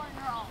popcorn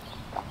roll.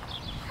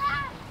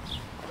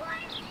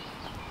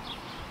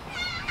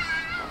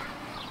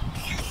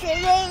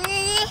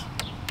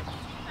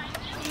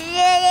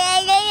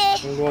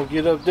 We're gonna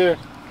get up there.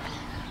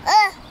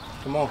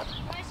 Come on.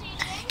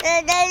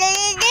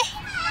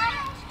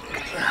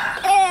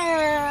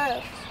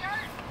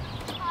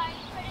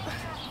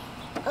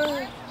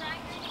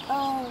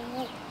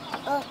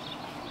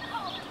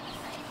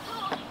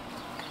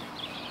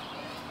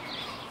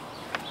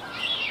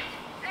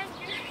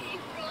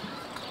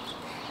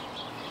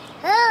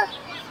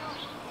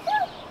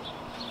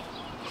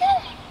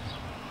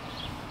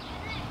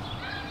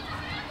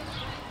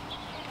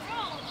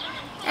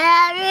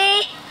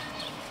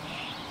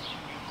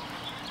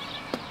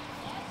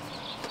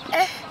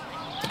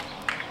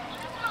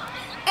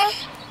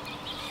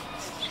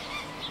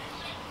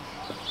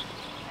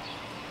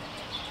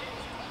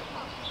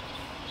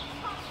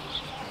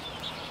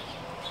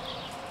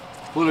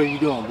 What are you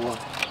doing, boy?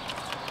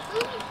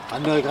 I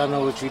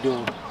know what you're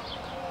doing.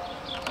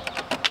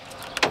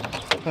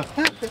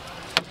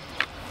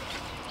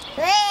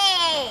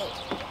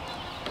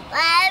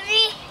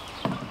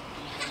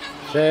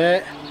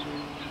 Set.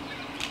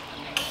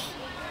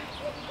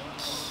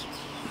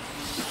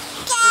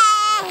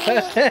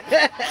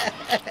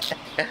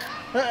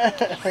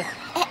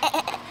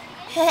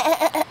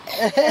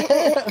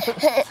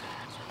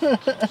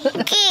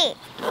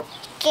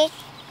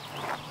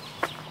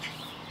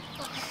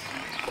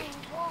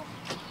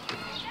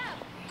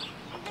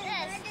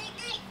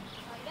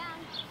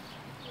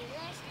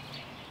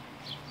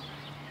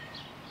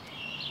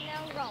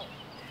 Roll.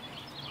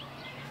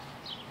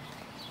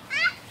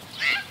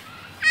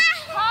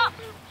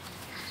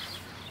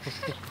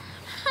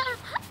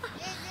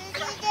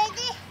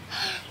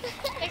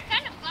 It's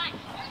kind of fun.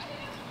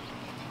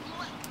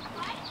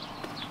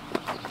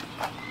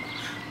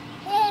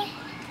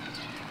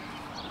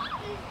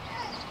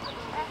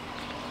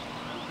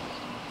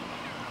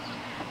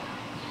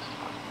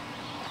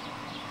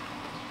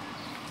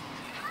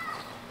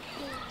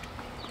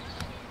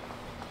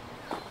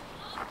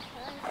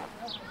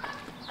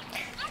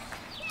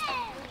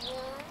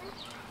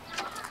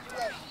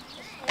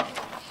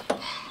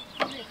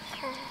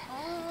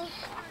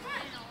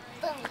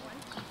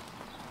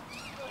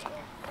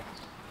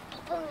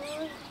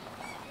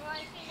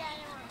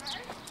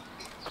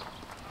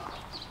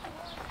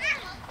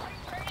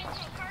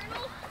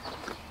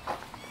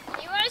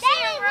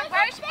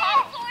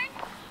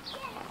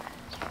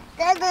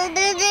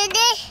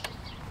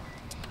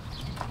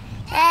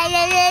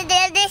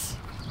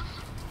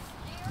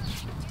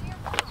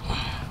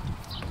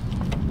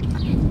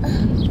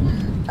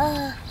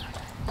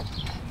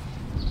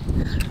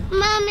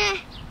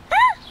 Mommy.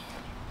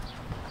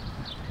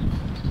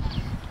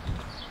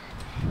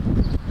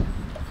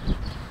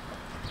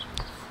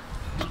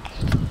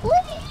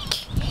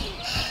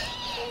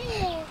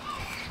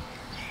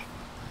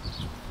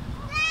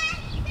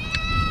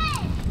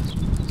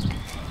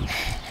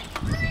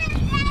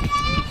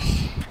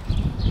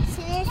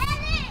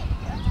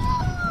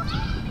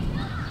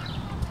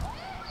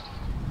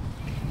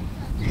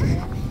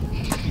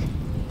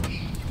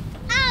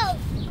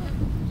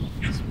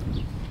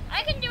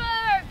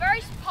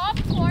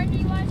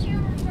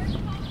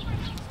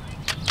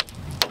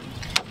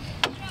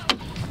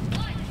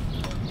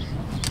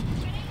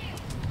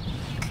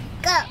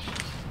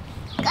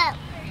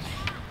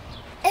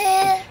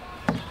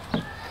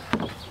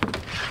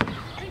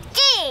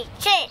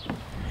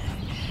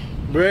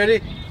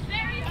 Ready,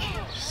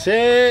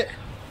 set,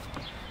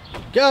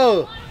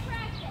 go.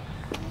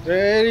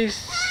 Ready,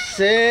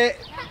 set,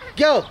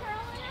 go.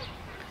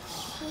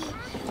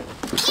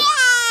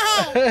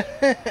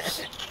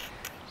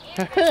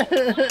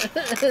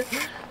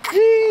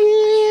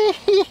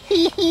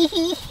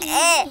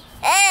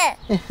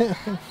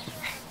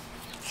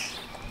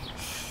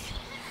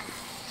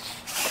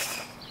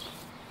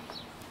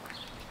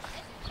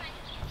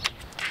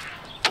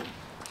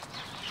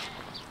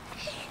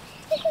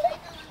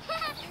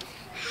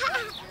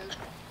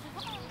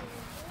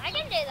 I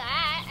can do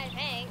that, I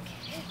think.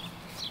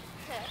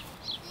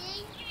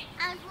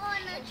 I'm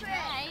going to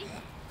try.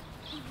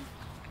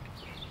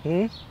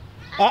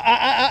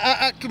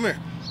 Come here.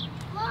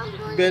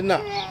 Mom, You better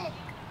not.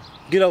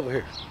 Get over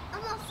here.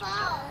 I'm gonna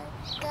fall.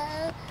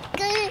 Go.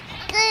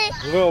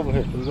 Go over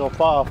here. You're gonna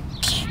fall.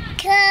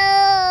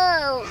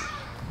 Go.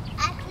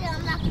 Actually,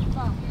 I'm not gonna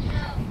fall.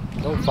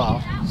 Don't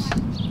fall.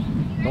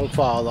 Don't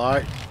fall,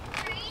 alright?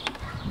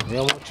 We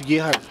don't want you to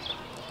get hurt.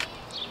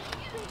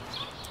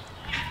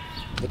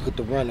 Look at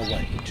the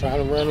runaway. You're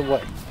trying to run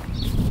away.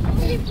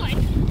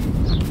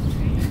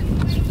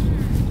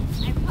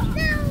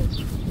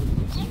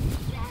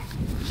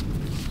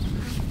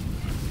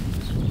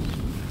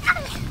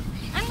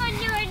 I'm going to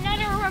do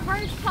another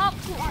reverse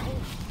popcorn.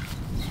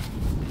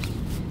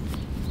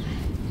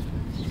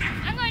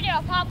 I'm going to do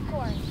a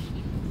popcorn.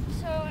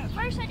 So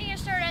first I need to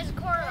start as a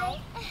kernel.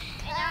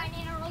 And now I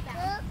need to roll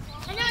down.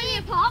 And now I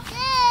need to pop.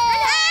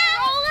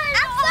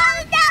 I'm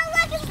falling down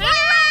like a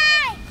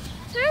slide.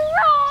 To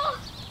roll.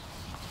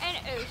 And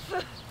oof.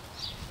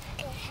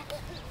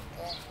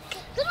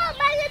 Come on,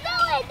 Micah, do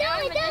it.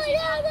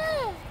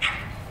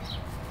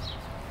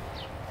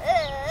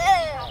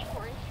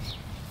 Popcorn.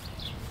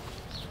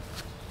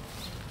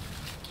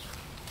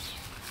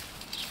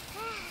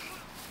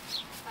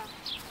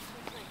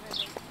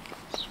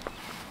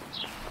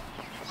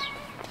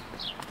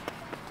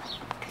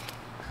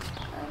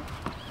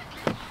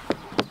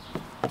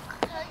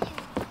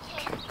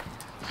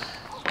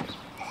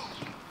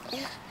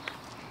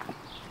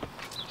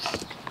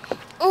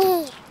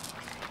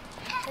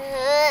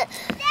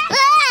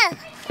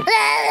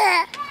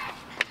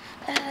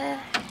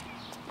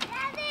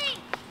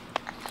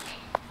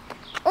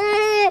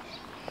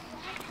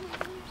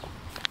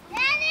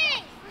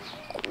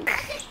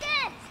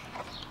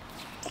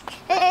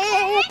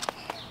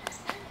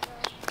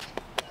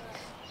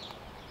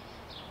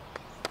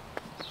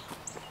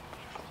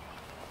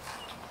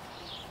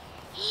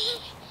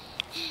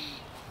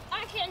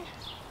 I can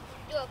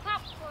do a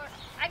popcorn.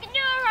 I can do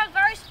a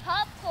reverse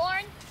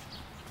popcorn.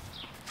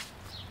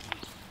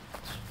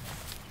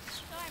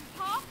 So I'm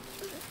popped.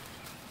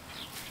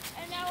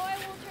 And now I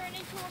will turn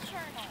into a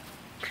kernel.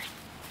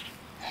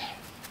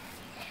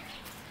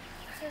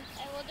 I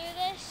will do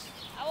this.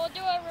 I will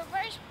do a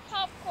reverse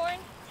popcorn.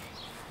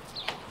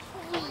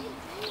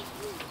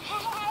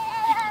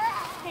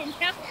 And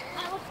now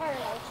I'm a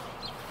kernel.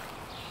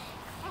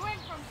 I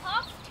went from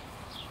popped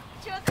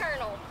to a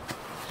kernel.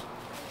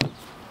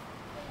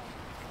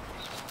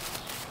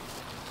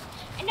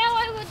 And now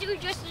I will do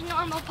just a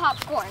normal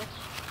popcorn,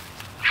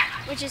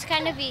 which is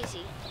kind of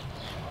easy.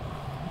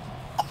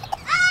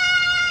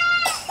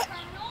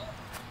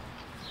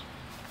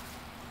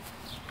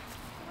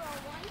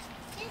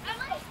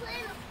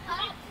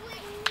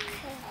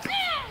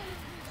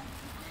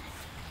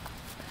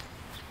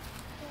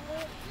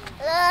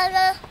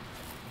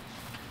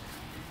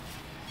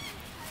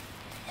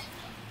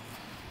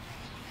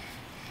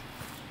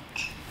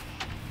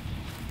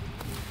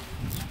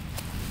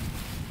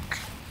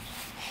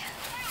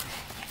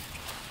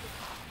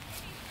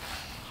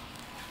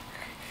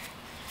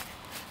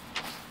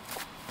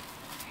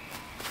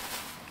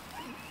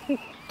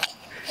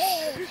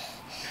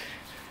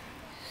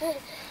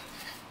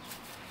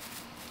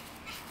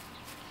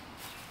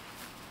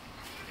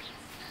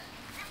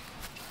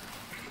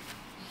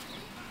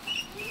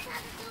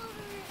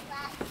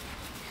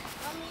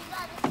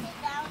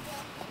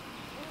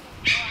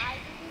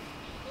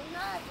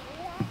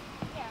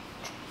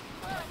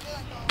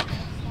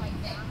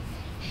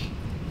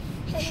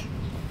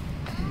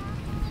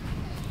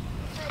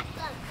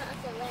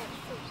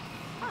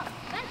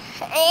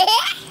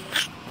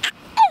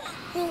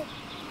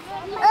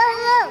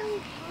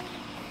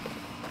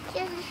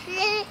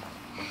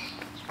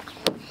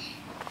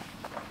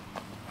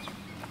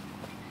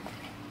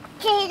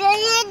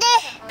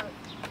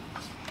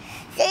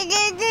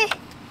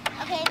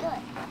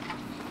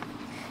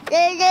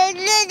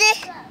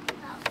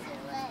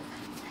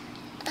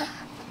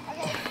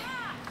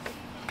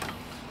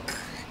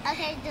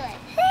 Okay, do it.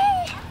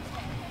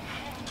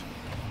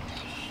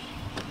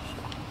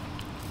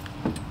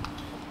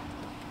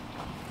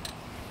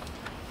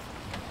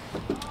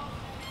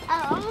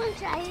 Oh, I'm gonna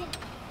try it.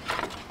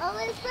 Oh,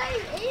 let's try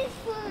it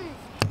first.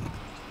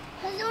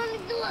 Because I want to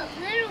do a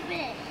little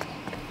bit.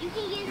 You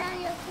can get it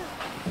on your foot.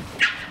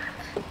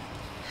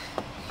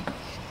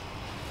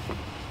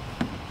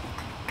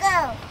 Go,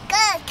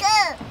 go, go.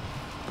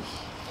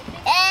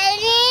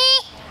 Ready?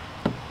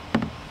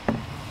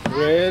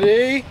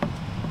 Ready?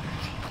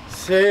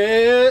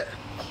 Set.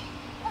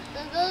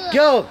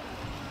 Go.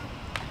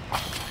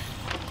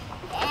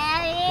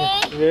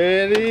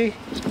 Ready.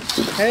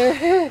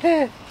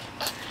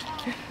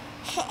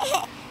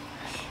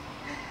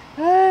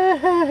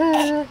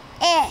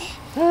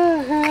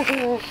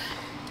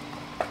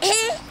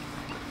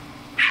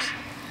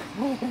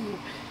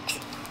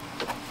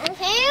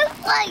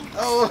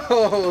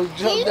 Oh,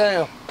 jump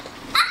down.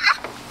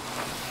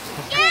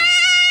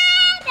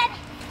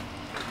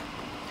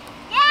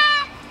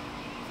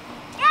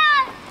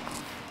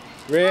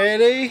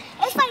 Ready,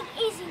 It's like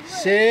easy.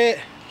 set,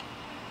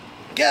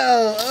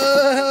 go.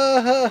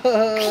 I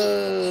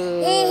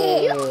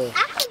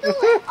can do it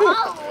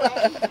all the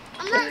way.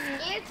 I'm not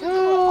scared to do it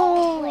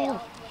all the way.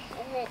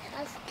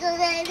 Let's do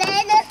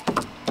that.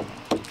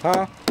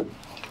 Huh?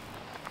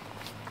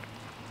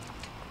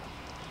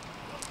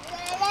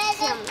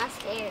 See, I'm not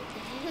scared.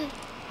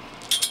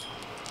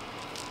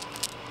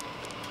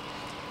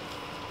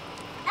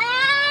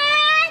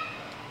 And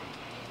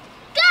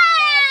go!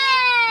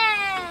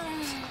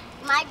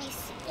 Might be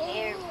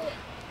scared.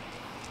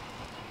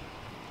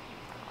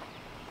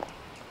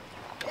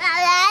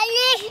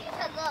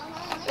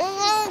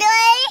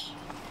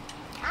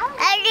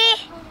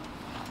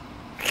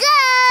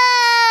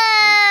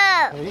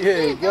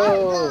 Yeah,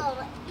 go.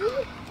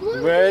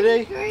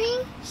 Ready,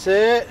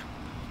 set,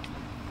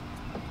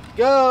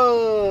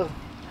 go.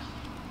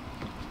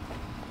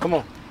 Come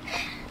on.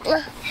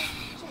 Oh,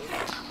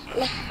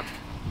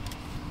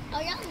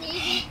 y'all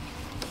leaving?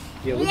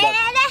 Yeah,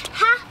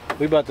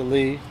 we about to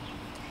leave.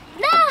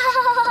 No!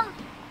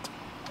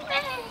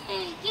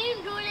 Can you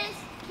do this?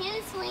 Can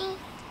you swing?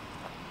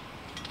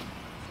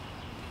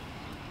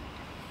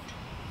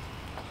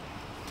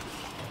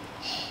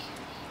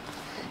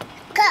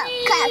 Go,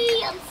 go,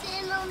 I'm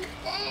sitting on the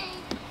thing.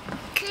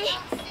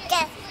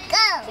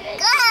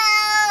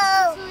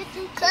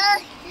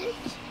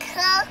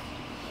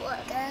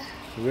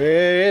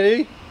 Ready,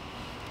 You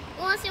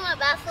want to see my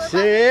bathroom?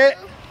 set,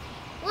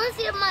 Want to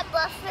see my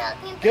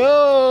bathroom?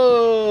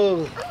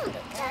 go. I'm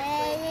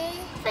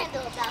going to do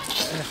a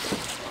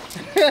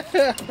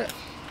bathroom.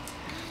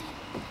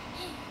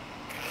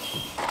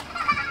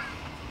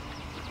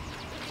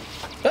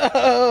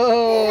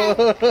 Oh.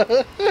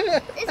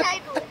 This is how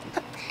you do it.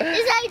 This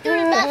is how you do the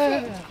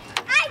bathroom.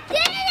 I did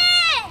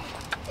it!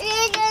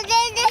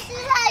 This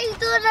is how you do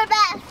the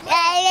bathroom. This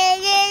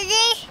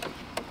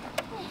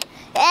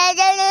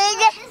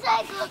is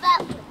how you do the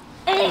bathroom.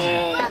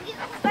 Look,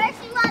 first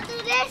you want to do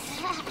this.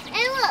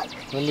 And look.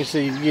 Let me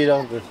see you get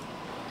up there.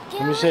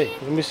 Let me see.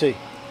 Let me see.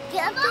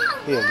 Get up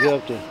there. Yeah, get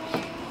up there.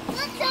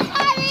 Look,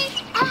 somebody.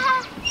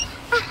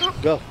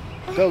 Go.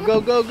 Go, go,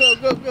 go, go,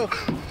 go, go.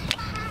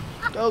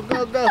 Go,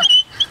 go, go.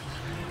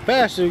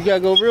 Faster, you gotta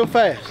go real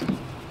fast.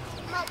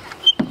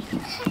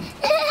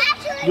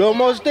 You're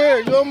almost there,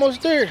 you're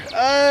almost there. It's time to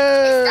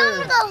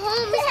go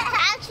home. It's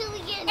actually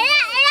getting. And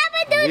I'm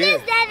gonna do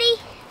this, Daddy.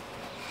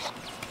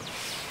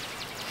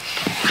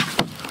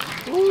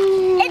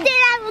 Woo. And then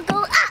I will go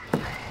up.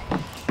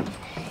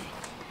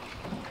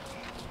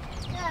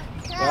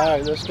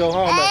 Alright, let's go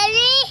home.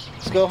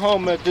 Let's go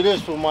home after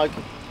this for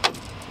Micah.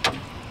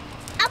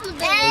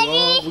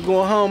 We're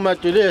going home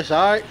after this,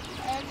 alright?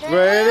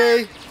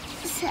 Ready,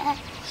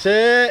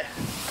 set,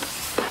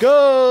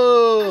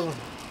 go.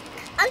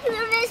 I'm gonna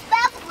do this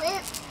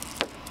backflip.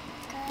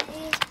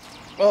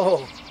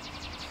 Oh.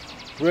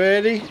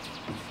 Ready,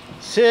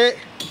 set,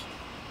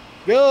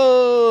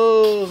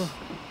 go.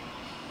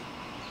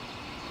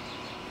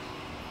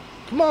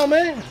 Come on,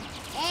 man.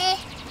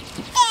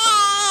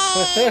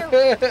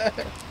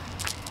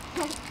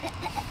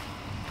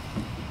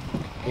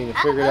 Need to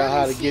figure out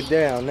how to get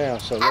down now,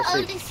 so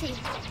let's see.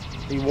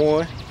 He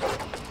won.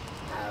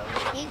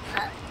 He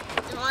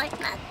won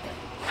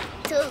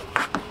two.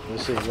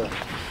 Let's see, look.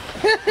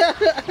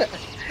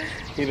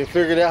 He done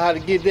figured out how to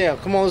get down.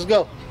 Come on, let's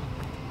go.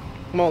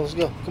 Come on, let's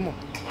go. Come on.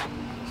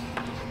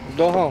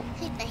 Go home.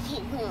 He think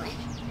he won.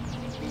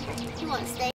 He wants to stay.